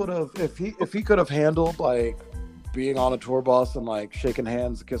 He would have... If he could have handled, like, being on a tour bus and, like, shaking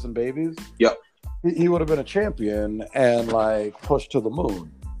hands, kissing babies... Yep. He would have been a champion and, like, pushed to the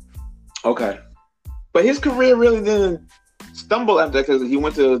moon. Okay. But his career really didn't stumble after that because he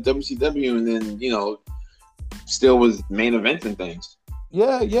went to WCW and then, still was main eventing things.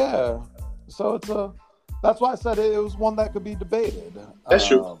 Yeah. So that's why I said it was one that could be debated. That's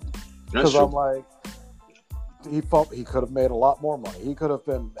true. Because I'm like, he could have made a lot more money. He could have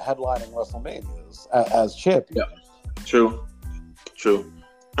been headlining WrestleManias as champion. Yeah. True.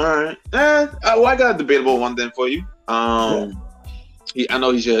 All right. I got a debatable one then for you. I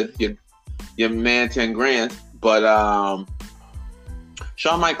know he's your man, 10 grand, but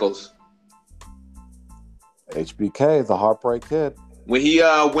Shawn Michaels, HBK, the Heartbreak Kid, when he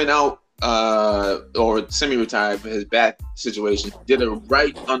went out or semi-retired for his back situation, did it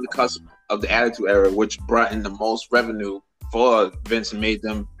right on the cusp of the Attitude Era, which brought in the most revenue for Vince and made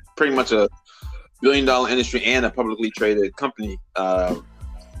them pretty much a billion-dollar industry and a publicly traded company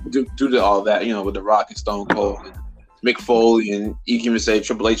due to all that, with The Rock and Stone Cold and Mick Foley, and you can even say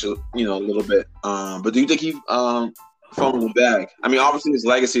Triple H, a little bit. But do you think he fumbled the bag? I mean, obviously his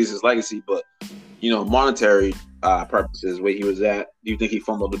legacy is his legacy, but monetary purposes, where he was at, do you think he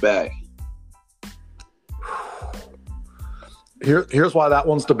fumbled the bag? Here's why that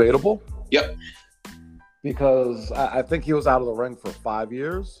one's debatable. Yep. Because I think he was out of the ring for 5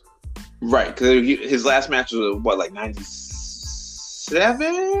 years. Right, because his last match was what, like 97?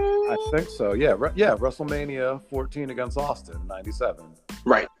 I think so. Yeah. WrestleMania 14 against Austin, 97.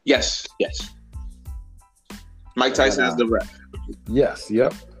 Right. Yes. Mike Tyson is the ref. Yes.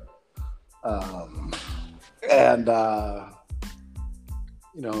 Yep.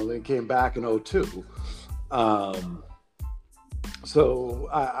 They came back in 2002. So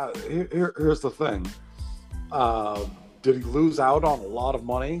here's the thing. Did he lose out on a lot of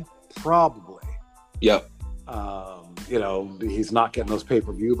money? Probably. Yep. He's not getting those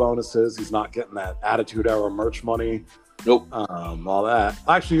pay-per-view bonuses. He's not getting that Attitude Era merch money. Nope. All that.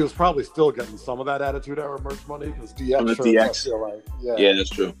 Actually, he was probably still getting some of that Attitude Era merch money because DX. From the DX. Yeah, that's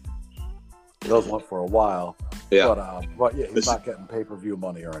true. Those went for a while. Yeah. But yeah, he's not getting pay-per-view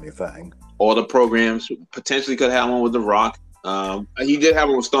money or anything. All the programs potentially could have one with The Rock. He did have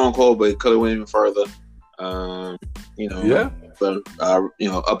one with Stone Cold, but it could have went even further. Yeah. But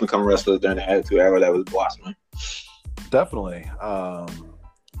up and coming wrestlers during the Attitude Era that was blossoming. Definitely.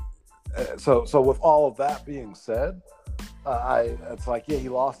 So with all of that being said, it's like, yeah, he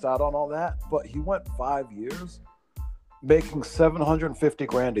lost out on all that, but he went 5 years making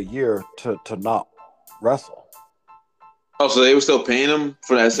 $750,000 a year to not wrestle. Oh, so they were still paying him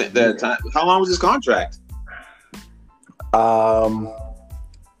for that time? How long was his contract? That's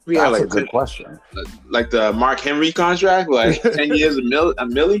a good question. Like the Mark Henry contract, like 10 years, a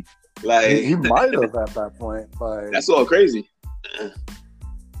milli. Like he might have at that point. Like that's all crazy.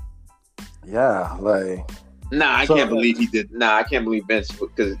 Yeah, like. Nah, I can't believe he did. Nah, I can't believe Vince,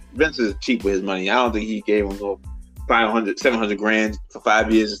 because Vince is cheap with his money. I don't think he gave him no $700,000 for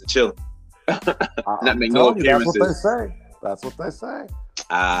 5 years just to chill. Not make no appearances. That's what they say.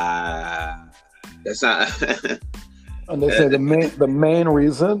 That's not. And they say the main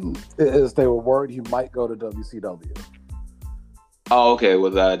reason is they were worried he might go to WCW. Oh, okay,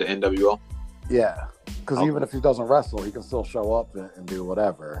 with the NWO. Yeah, because even if he doesn't wrestle, he can still show up and do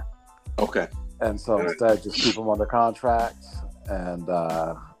whatever. Okay. And so instead, just keep him under contract and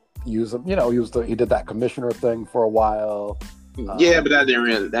use him. He did that commissioner thing for a while. Yeah, but that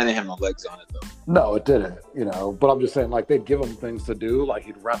didn't have no legs on it though. No, it didn't. But I'm just saying, like, they'd give him things to do, like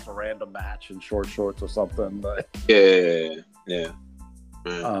he'd ref a random match in short shorts or something. But yeah.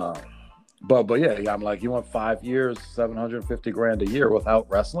 But yeah, I'm like, he went 5 years, $750,000 a year without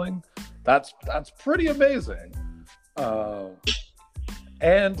wrestling. That's pretty amazing.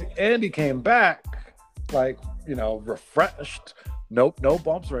 And he came back like, refreshed. Nope, no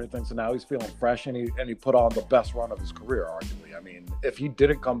bumps or anything. So now he's feeling fresh, and he put on the best run of his career, arguably. I mean, if he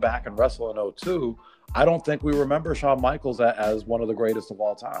didn't come back and wrestle in 2002, I don't think we remember Shawn Michaels as one of the greatest of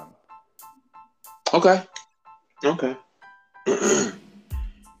all time. Okay.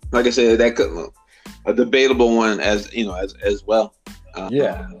 Like I said, that could a debatable one as well.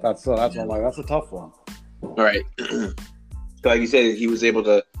 Yeah, that's one. Like, that's a tough one. All right. So like you said, he was able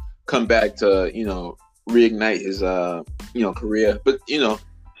to come back to reignite his career, but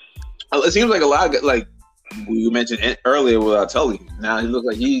it seems like a lot of, like we mentioned earlier with Tully. Now he looks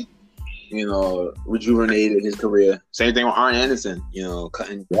like he rejuvenated his career. Same thing with Arn Anderson,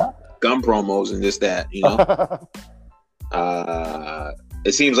 cutting gun promos and this that.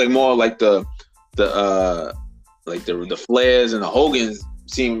 It seems like more like the Flairs and the Hogans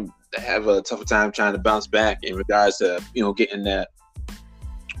seem to have a tougher time trying to bounce back in regards to getting that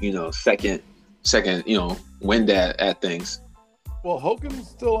second wind at things. Well, Hogan's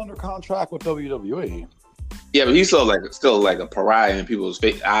still under contract with WWE. Yeah, but he's still like a pariah in people's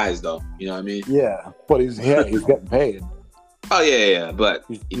eyes, though. You know what I mean? Yeah, but he's getting paid. Oh yeah, but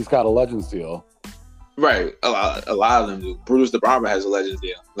he's got a Legends deal. Right, a lot of them do. Brutus the Barber has a Legends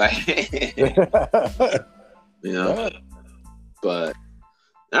deal, like But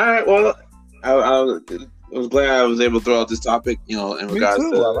all right, well, I was glad I was able to throw out this topic, in regards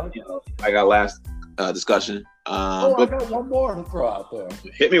to like our last discussion. I got one more to throw out there.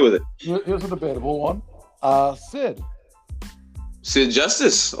 Hit me with it. Here's a debatable one. Sid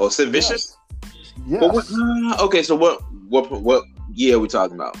Justice or Sid Vicious? Yes. Okay, so what year are we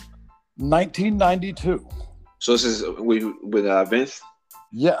talking about? 1992. So this is with Vince?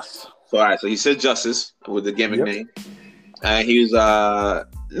 Yes. So all right, so he said Justice with the gimmick name. And he was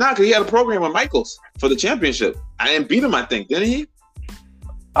because he had a program with Michaels for the championship. I didn't beat him, I think, didn't he?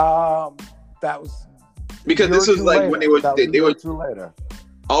 That was because this was like when they were too later.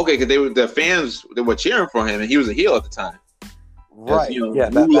 Okay, because the fans they were cheering for him, and he was a heel at the time. Right.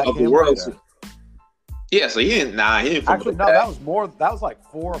 That of the world. Yeah, so he didn't. He didn't. Actually, no, that was more. That was like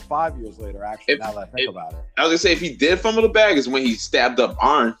 4 or 5 years later. Actually, now that I think about it, I was gonna say if he did fumble the bag is when he stabbed up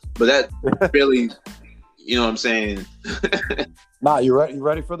Arn, but that really, you know what I'm saying. Nah, you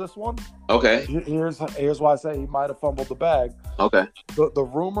ready for this one? Okay. Here's why I say he might have fumbled the bag. Okay. The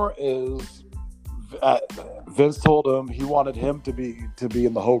rumor is Vince told him he wanted him to be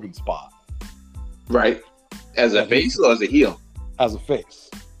in the Hogan spot. Right. As a face or as a heel? As a face.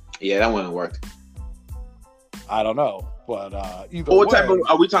 Yeah, that wouldn't work. I don't know, but either what way. Type of,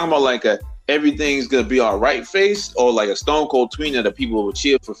 are we talking about like a everything's gonna be all right face, or like a Stone Cold tweener that people would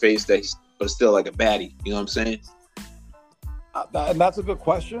cheer for face but still like a baddie? You know what I'm saying? And that's a good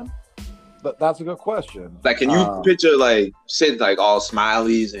question. That's a good question. Like, can you picture like Sid like all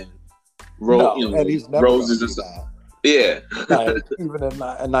smileys and and he's never roses and stuff? Yeah. Like, even in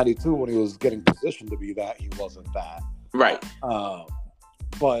 '92 when he was getting positioned to be that, he wasn't that. Right.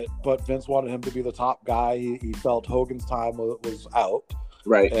 but Vince wanted him to be the top guy. He felt Hogan's time was out,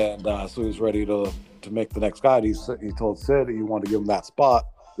 right? And so he was ready to make the next guy. He told Sid he wanted to give him that spot.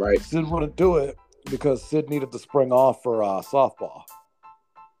 Right. Sid wouldn't do it because Sid needed to spring off for softball.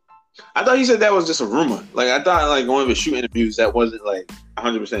 I thought he said that was just a rumor. Like I thought, like one of his shoot interviews, that wasn't like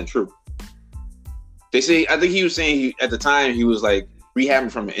 100% true. They say I think he was saying at the time he was like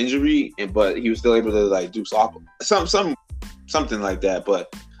rehabbing from an injury, but he was still able to like do softball, something like that.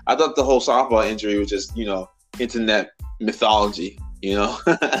 But I thought the whole softball injury was just internet mythology,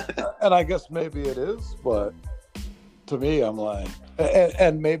 And I guess maybe it is, but to me, I'm like,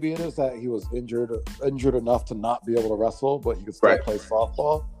 and maybe it is that he was injured enough to not be able to wrestle, but he could still play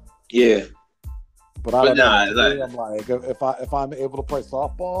softball. Yeah. But I don't know. To me, I'm like, if I'm able to play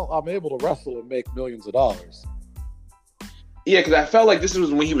softball, I'm able to wrestle and make millions of dollars. Yeah, because I felt like this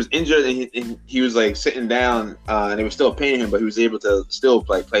was when he was injured and he was like sitting down and they were still paying him, but he was able to still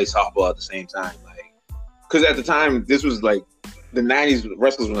like play softball at the same time. Like, because at the time this was like the '90s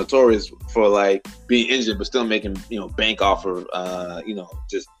wrestlers were notorious for like being injured but still making bank off of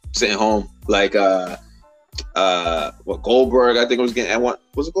just sitting home. Like Goldberg, I think it was getting.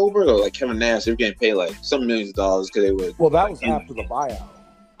 Was it Goldberg or like Kevin Nash? They were getting paid like some millions of dollars because they would. Well, that was after the buyout.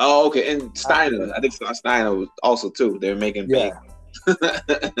 Oh, okay. And Steiner, I think Steiner was also too. They were making bank.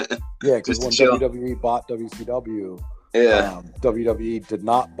 Yeah, because when WWE bought WCW, WWE did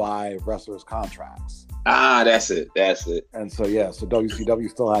not buy wrestlers' contracts. Ah, that's it. And so so WCW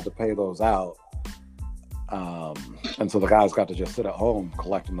still had to pay those out. And so the guys got to just sit at home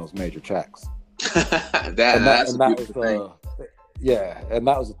collecting those major checks. That's a beautiful thing. Yeah, and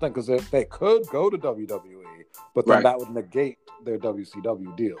that was the thing, because if they could go to WWE, but then that would negate their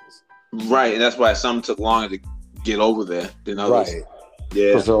WCW deals. Right, and that's why some took longer to get over there than others. Right. Yeah.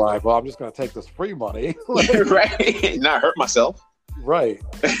 Because they're like, well, I'm just going to take this free money. Right. Not hurt myself. Right.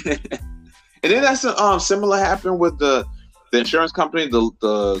 And then that's similar happened with the insurance company, the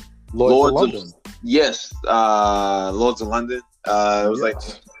Lords of London. Yes, Lords of London. It was like,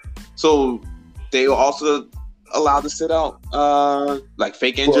 so they were also allowed to sit out, like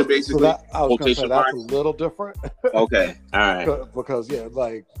fake injured, basically. So I was going to say that's a little different. Okay, all right. Because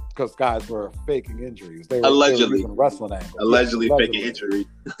guys were faking injuries. They were allegedly using wrestling angles. Allegedly faking injury.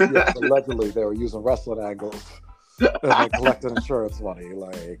 Yes, allegedly they were using wrestling angles and they collected insurance money.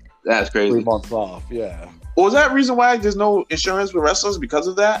 Like, that's crazy. 3 months off. Yeah. Well, was that the reason why there's no insurance with wrestlers because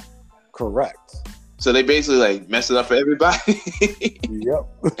of that? Correct. So they basically like messed it up for everybody. Yep.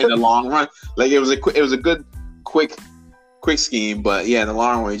 In the long run, like it was a good quick scheme, but yeah, in the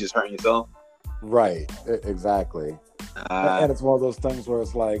long run, you're just hurting yourself. Right. Exactly. And it's one of those things where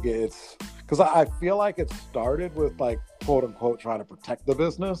it's like, it's because I feel like it started with like quote unquote trying to protect the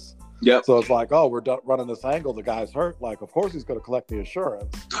business. Yep. So it's like, oh, we're running this angle. The guy's hurt. Like, of course he's going to collect the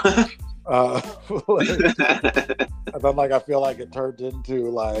insurance. And then like I feel like it turned into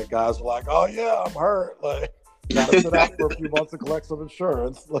like guys were like, oh yeah, I'm hurt. Like, gotta sit out for a few months and collect some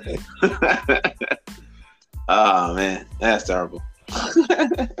insurance. Like, oh man, that's terrible.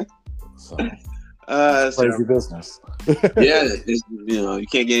 So, it's crazy terrible business. Yeah, you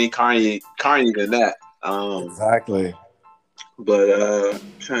can't get any carny than that. Exactly. But I'm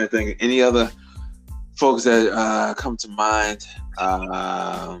trying to think of any other folks that come to mind.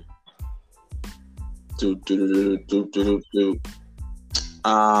 Well,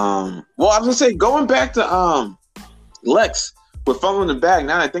 I was gonna say, going back to Lex with fumbling the bag.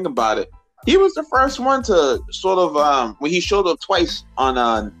 Now that I think about it, he was the first one to sort of when he showed up twice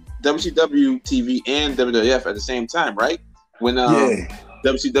on WCW TV and WWF at the same time, right? When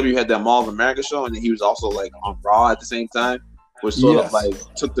WCW had that Mall of America show, and then he was also like on Raw at the same time, which sort of like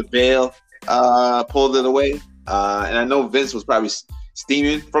took the veil, pulled it away. And I know Vince was probably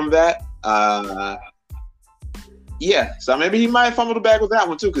steaming from that. Yeah, so maybe he might fumble the bag with that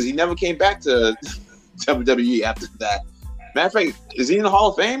one too, because he never came back to WWE after that. Matter of fact, is he in the Hall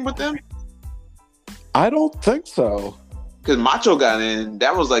of Fame with them? I don't think so. Because Macho got in,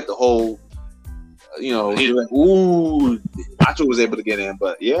 that was like the whole, he was like, ooh, Macho was able to get in,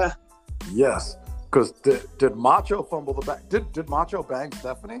 but yeah. Yes, because did Macho fumble the bag? Did Macho bang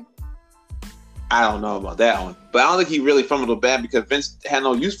Stephanie? I don't know about that one, but I don't think he really fumbled the bag because Vince had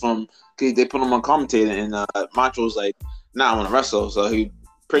no use for him. They put him on commentator, and Macho was like, "Nah, I want to wrestle." So he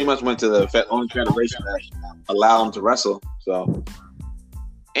pretty much went to the only federation that allowed him to wrestle. So,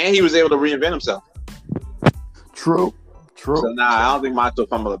 and he was able to reinvent himself. True. So I don't think Macho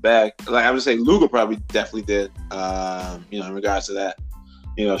fumbled the bag. Like I would say, Luger probably definitely did. In regards to that,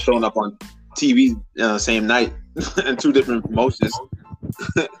 showing up on TV the same night in two different promotions.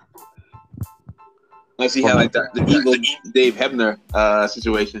 Unless he had like the evil Dave Hebner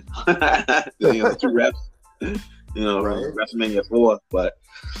situation. The 2 reps. Right. WrestleMania 4. But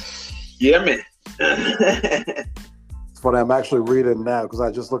yeah, man. It's funny. I'm actually reading now because I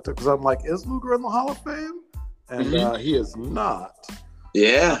just looked at, because I'm like, is Luger in the Hall of Fame? And he is not.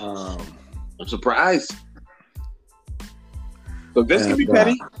 Yeah. I'm surprised. So this can be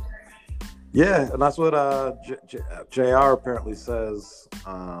petty. Yeah, and that's what JR apparently says.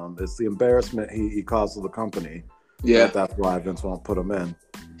 It's the embarrassment he caused to the company. Yeah. That's why Vince won't put him in.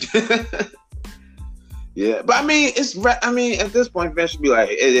 Yeah, but I mean, at this point, Vince should be like,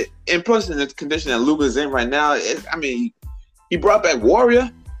 and plus in the condition that Luger's in right now, he brought back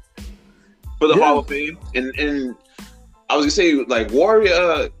Warrior for the Hall of Fame, and I was gonna say like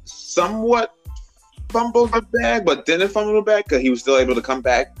Warrior somewhat fumbled the bag, but didn't fumble the bag because he was still able to come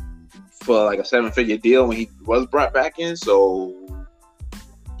back for like a 7-figure deal when he was brought back in. So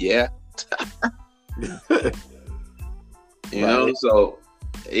yeah, So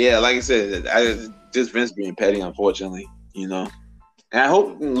yeah, like I said, just Vince being petty, unfortunately, And I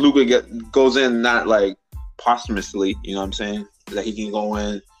hope Luger goes in not like posthumously, you know what I'm saying? That he can go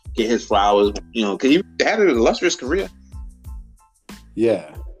in, get his flowers, because he had an illustrious career.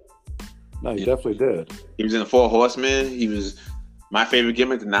 Yeah. No, he definitely did. He was in the 4 Horsemen. He was my favorite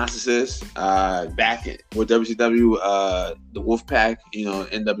gimmick, the Narcissist. Back with WCW, the Wolfpack,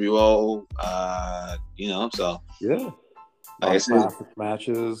 NWO, so. Yeah. Like I said,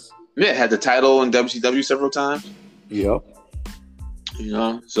 matches. Yeah, had the title in WCW several times. Yep.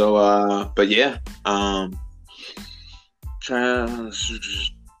 So but yeah. That's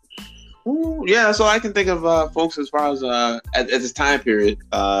all I can think of, folks, as far as at this time period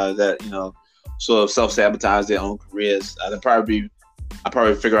that sort of self-sabotage their own careers. I'll probably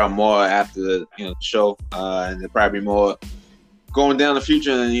figure out more after the show, and there'll probably be more going down the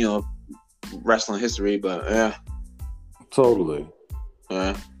future and wrestling history. But yeah, totally.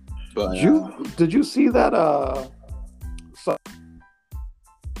 Yeah. But did you see that?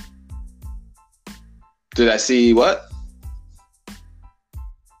 Did I see what?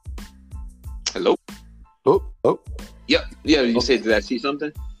 Hello? Oh. Yep. Yeah, you said, did I see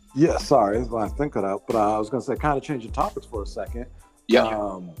something? Yeah, sorry. That's what I think of that. But I was going to say, kind of changing topics for a second.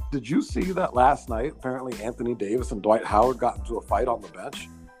 Yeah. Did you see that last night? Apparently, Anthony Davis and Dwight Howard got into a fight on the bench.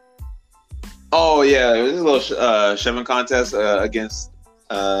 Oh, yeah. It was a little shoving contest against,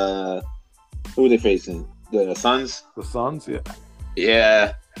 who are they facing? The Suns? The Suns, yeah.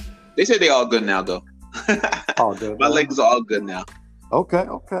 Yeah. They say they all good now, though. All good. My Lakers are all good now. Okay.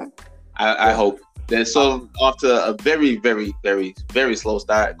 I hope. They're off to a very, very, very, very slow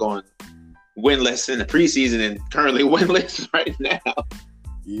start, going winless in the preseason and currently winless right now.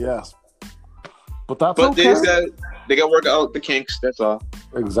 Yes. But that's okay. They got to work out the kinks, that's all.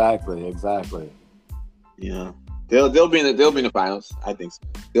 Exactly. Yeah. They'll be in the finals, I think so.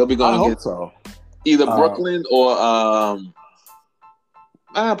 They'll be going against either Brooklyn or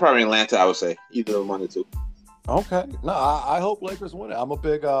probably Atlanta, I would say. Either one or two. Okay. No, I hope Lakers win it. I'm a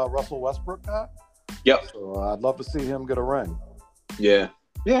big Russell Westbrook guy. Yep. So I'd love to see him get a ring. Yeah.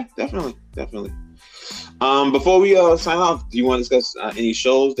 Yeah, definitely. Before we sign off, do you want to discuss any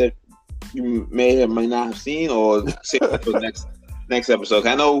shows that you may or may not have seen, or save it for the next episode?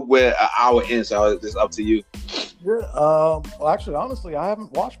 I know we're an hour in, so it's up to you. Yeah. Well, actually, honestly, I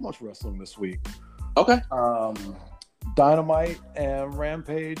haven't watched much wrestling this week. Okay. Dynamite and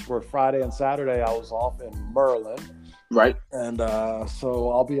Rampage were Friday and Saturday. I was off in Merlin. Right. And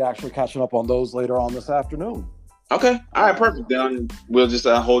so I'll be actually catching up on those later on this afternoon. Okay. All right, perfect. Then we'll just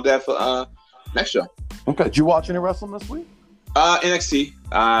hold that for next show. Okay. Did you watch any wrestling this week? NXT.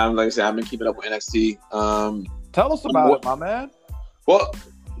 Like I said, I've been keeping up with NXT. Tell us about it, my man. Well,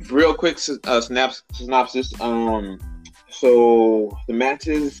 real quick synopsis. So the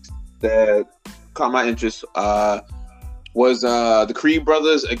matches that caught my interest was the Creed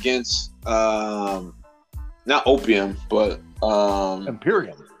brothers against not Opium, but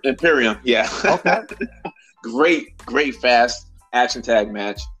Imperium, yeah. Okay. Great fast action tag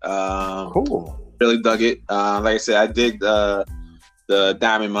match. Cool. Really dug it. Like I said, I dig the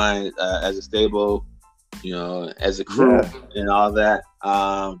Diamond Mine as a stable, as a crew and all that.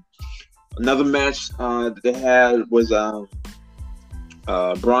 Another match that they had was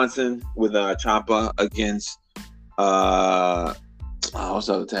Bronson with Ciampa against what's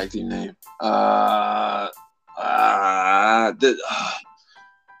the other tag team name?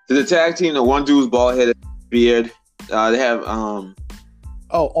 The tag team, the one dude's bald headed beard. They have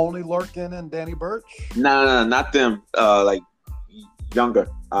only Lurkin and Danny Burch? No, not them. Like younger.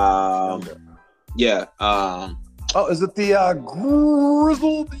 Yeah. Is it the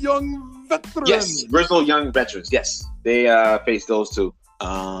grizzled young veterans. Yes, Grizzled Young Veterans. Yes, they faced those two.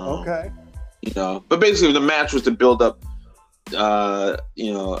 Okay. You know, but basically the match was to build up,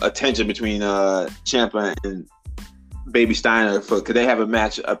 you know, a tension between Ciampa and Baby Steiner because they have a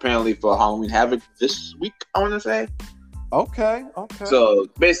match apparently for Halloween Havoc this week. I want to say. Okay. So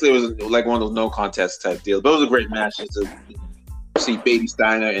basically, it was like one of those no contest type deals, but it was a great match just to see Baby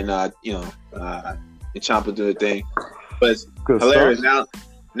Steiner and you know and Ciampa do the thing. But it's Good hilarious stuff.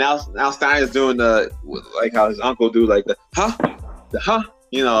 now. Steiner's doing the like how his uncle do like the huh,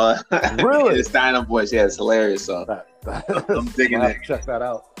 you know, Really? the Steiner voice. Yeah, it's hilarious. So I'm digging it. Check that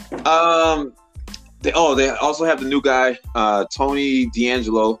out. They also have the new guy, Tony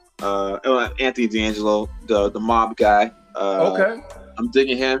D'Angelo, Anthony D'Angelo, the mob guy. Okay. I'm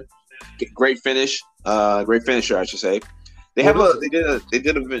digging him. Great finish. Great finisher, I should say. They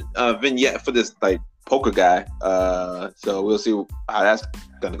did a vignette for this like poker guy. So we'll see how that's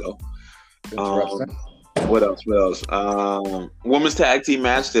gonna go. Interesting. What else? Women's tag team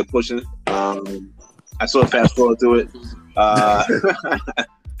match. They're pushing. I sort of fast forward through it.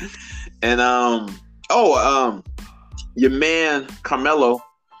 And your man Carmelo.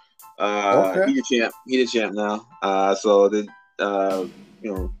 Okay. He's the champ now. So they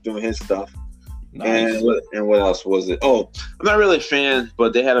you know, doing his stuff. Nice. And what else was it? Oh, I'm not really a fan,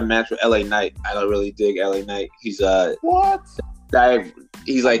 but they had a match with LA Knight. I don't really dig LA Knight. He's what?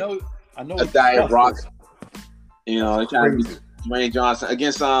 He's like I know a diet rock. You know, he's trying to be Dwayne Johnson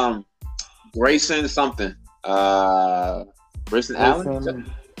against Grayson something. Grayson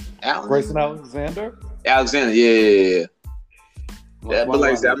Allen? Grayson Alexander? Alexander, yeah. But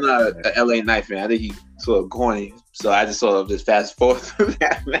like I said, I'm not an LA Knight fan. I think he's sort of corny. So I just sort of just fast forward through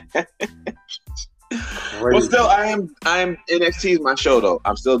that match. But still, I'm NXT is my show though.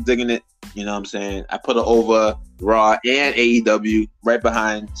 I'm still digging it. You know what I'm saying? I put it over Raw and AEW right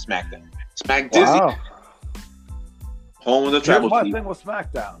behind SmackDown. Disney, home of the tribal Here's my chief. thing with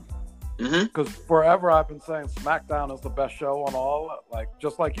SmackDown. Mm-hmm. Because forever I've been saying SmackDown is the best show on all, like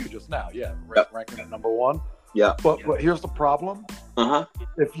just like you just now. Yeah, ranking at number one. Yeah. But here's the problem. Uh-huh.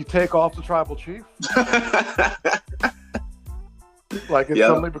 If you take off the tribal chief, like it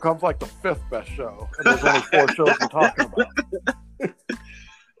suddenly becomes like the fifth best show. And there's only 4 shows we're talking about.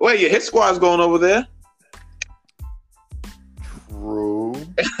 Wait, your Hit Squad's going over there. True.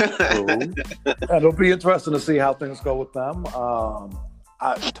 And it'll be interesting to see how things go with them.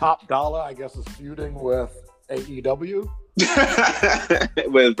 Top Dollar, I guess, is feuding with AEW.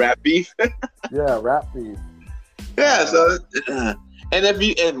 With Rap Beef. Yeah, Rap Beef. Yeah, so when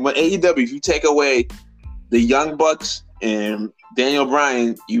AEW, if you take away the Young Bucks and Daniel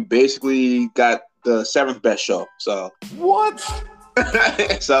Bryan, you basically got the 7th best show. So what?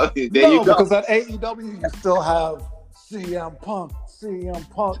 So there you go. Because at AEW you still have CM Punk.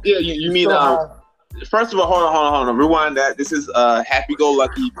 Yeah, you mean first of all, hold on, rewind that. This is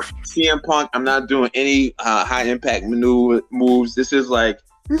happy-go-lucky CM Punk. I'm not doing any high impact moves. This is like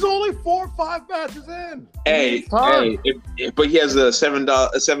he's only 4 or 5 matches in. But he has a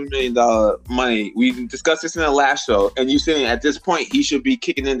 $7 million money. We discussed this in the last show, and you saying at this point he should be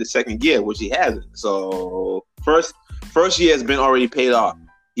kicking into second gear, which he hasn't. So first year has been already paid off.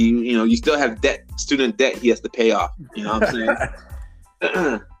 You still have student debt he has to pay off. You know what I'm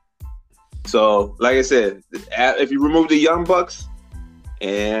saying? So, like I said, if you remove the Young Bucks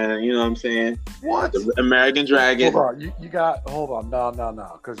and, you know what I'm saying? What? The American Dragon. Hold on.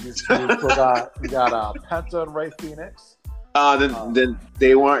 No. Because you still got Penta and Ray Phoenix. Then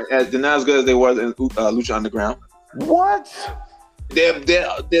they're not as good as they were in Lucha Underground. What? They're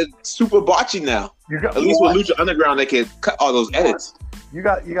super botchy now. At least with Lucha Underground, they can cut all those edits. You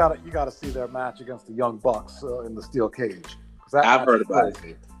got to see their match against the Young Bucks in the steel cage. I've heard about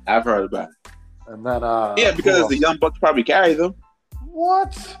it. And then because the Young Bucks probably carry them.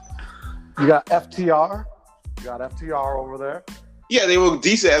 What? You got FTR. You got FTR over there. Yeah, they were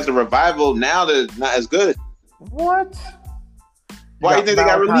decent as a Revival. Now they're not as good. What? Why do you think they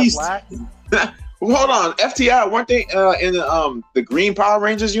got released? Well, hold on, FTR weren't they in the Green Power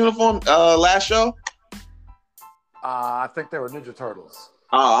Rangers uniform last show? I think they were Ninja Turtles.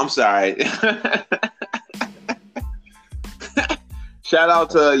 Oh, I'm sorry. Shout out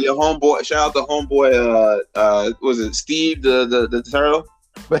to your homeboy. Shout out to homeboy. Was it Steve the Turtle?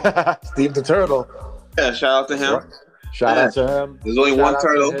 Steve the Turtle. Yeah, shout out to him. Shout out to him. There's only one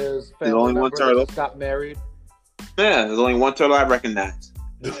turtle. There's only one turtle. Got married. Yeah, there's only one turtle I recognize.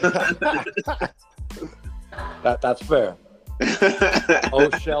 That's fair. Oh,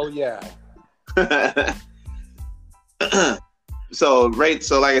 shell, yeah. So like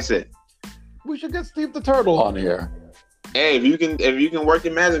I said, we should get Steve the Turtle on here. Hey, if you can work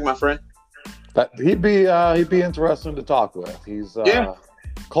your magic, my friend. He'd be interesting to talk with. He's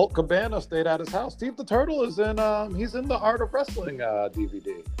Colt Cabana stayed at his house. Steve the Turtle is in he's in the Art of Wrestling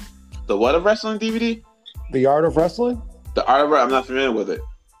DVD. The what of wrestling DVD? The Art of Wrestling? The Art of I'm not familiar with it.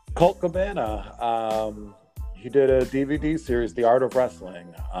 Colt Cabana. He did a DVD series, The Art of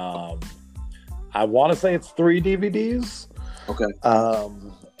Wrestling. I want to say it's 3 DVDs. Okay.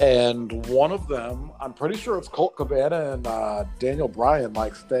 And one of them, I'm pretty sure it's Colt Cabana and Daniel Bryan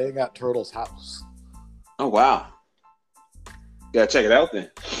like staying at Turtle's house. Oh wow. Gotta check it out then.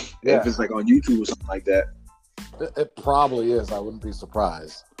 Yeah. If it's like on YouTube or something like that. It probably is. I wouldn't be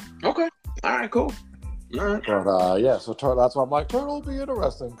surprised. Okay. All right. Cool. All right. But so that's why I'm like, Turtle will be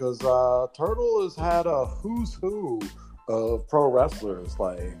interesting because Turtle has had a who's who of pro wrestlers.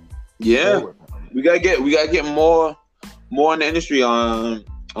 Like, yeah, we gotta get more in the industry on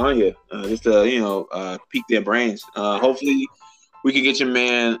here, just to pique their brains. Hopefully, we can get your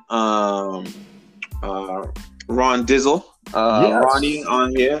man Ron Dizzle, Ronnie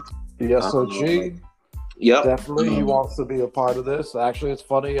on here. The SOG. Yep. Definitely, he wants to be a part of this. Actually, it's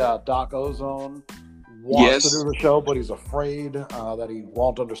funny. Doc Ozone wants to do the show, but he's afraid that he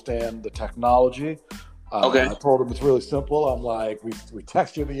won't understand the technology. Okay. I told him it's really simple. I'm like, we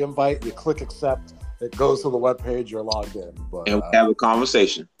text you the invite, you click accept, it goes to the webpage, you're logged in. But, and we have a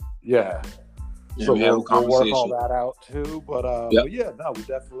conversation. Yeah. So we'll work all that out too. But yep. But yeah, no, we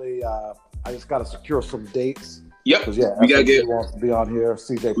definitely. I just got to secure some dates. Yep. Because we gotta get wants to be on here.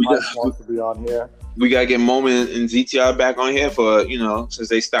 CJ Price wants to be on here. We gotta get Moment and ZTR back on here for since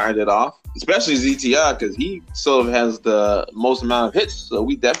they started it off, especially ZTR because he sort of has the most amount of hits. So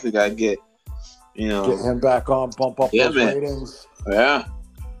we definitely gotta get get him back on, bump up those ratings. Yeah.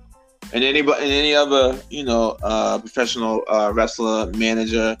 And any other professional wrestler,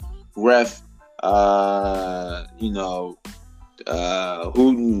 manager, ref,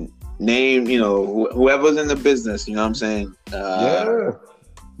 who name whoever's in the business. You know what I'm saying?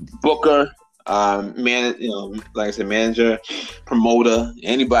 Booker. Like I said, manager, promoter,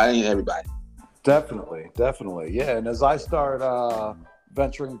 anybody and everybody. Definitely. Yeah. And as I start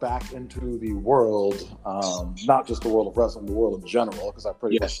venturing back into the world, not just the world of wrestling, the world in general, because I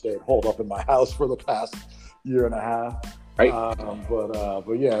pretty much stayed holed up in my house for the past year and a half. Right.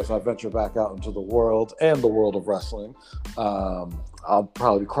 But yeah, as I venture back out into the world and the world of wrestling, I'll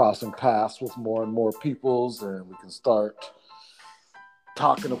probably be crossing paths with more and more peoples, and we can start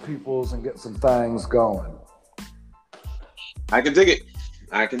talking to peoples and get some things going. I can dig it.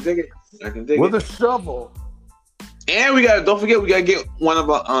 With a shovel. And don't forget we gotta get one of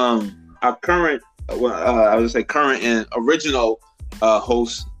our current I would say current and original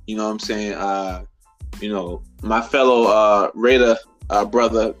hosts, you know what I'm saying? My fellow Raider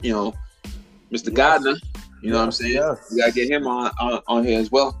brother, Mr. Gardner, you know what I'm saying? Yes. We gotta get him on here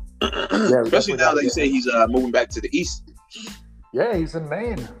as well. Especially now that you say he's moving back to the east. Yeah, he's in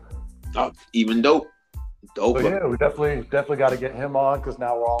Maine. Oh, even dope. So yeah, we definitely got to get him on because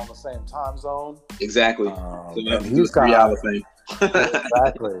now we're all in the same time zone. Exactly. So he's got 3 hour thing.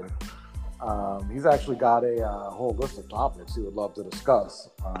 Exactly. He's actually got a whole list of topics he would love to discuss.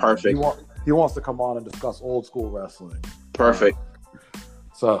 Perfect. He wants to come on and discuss old school wrestling. Perfect.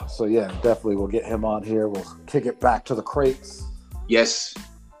 So yeah, definitely we'll get him on here. We'll kick it back to the crates. Yes.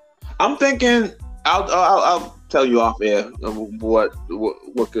 I'm thinking I'll tell you off air what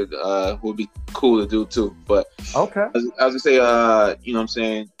could would be cool to do too. But okay, I was gonna say, you know what I'm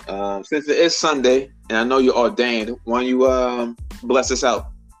saying, since it is Sunday and I know you're ordained, why don't you bless us out?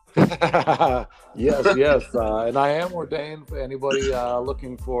 Yes, and I am ordained. For anybody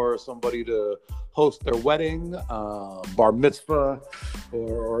looking for somebody to host their wedding, bar mitzvah,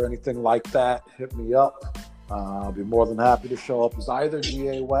 or anything like that, hit me up. I'll be more than happy to show up as either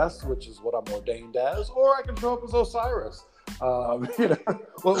GA West, which is what I'm ordained as, or I can show up as Osiris.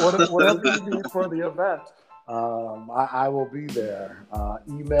 Whatever you need for the event, I will be there.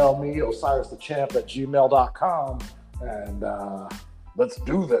 Email me, osiristhechamp@gmail.com, and let's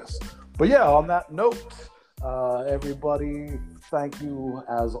do this. But yeah, on that note, everybody, thank you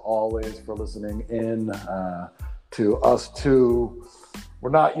as always for listening in to us two. We're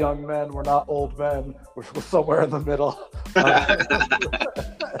not young men. We're not old men. We're somewhere in the middle.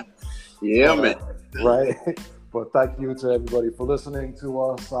 Yeah, man. Right. But thank you to everybody for listening to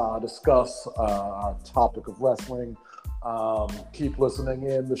us discuss our topic of wrestling. Keep listening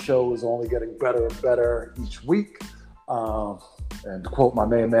in. The show is only getting better and better each week. And to quote my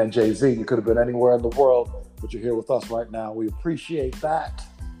main man, Jay-Z, you could have been anywhere in the world, but you're here with us right now. We appreciate that.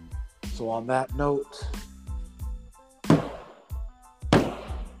 So on that note,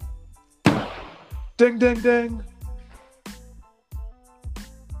 ding, ding, ding.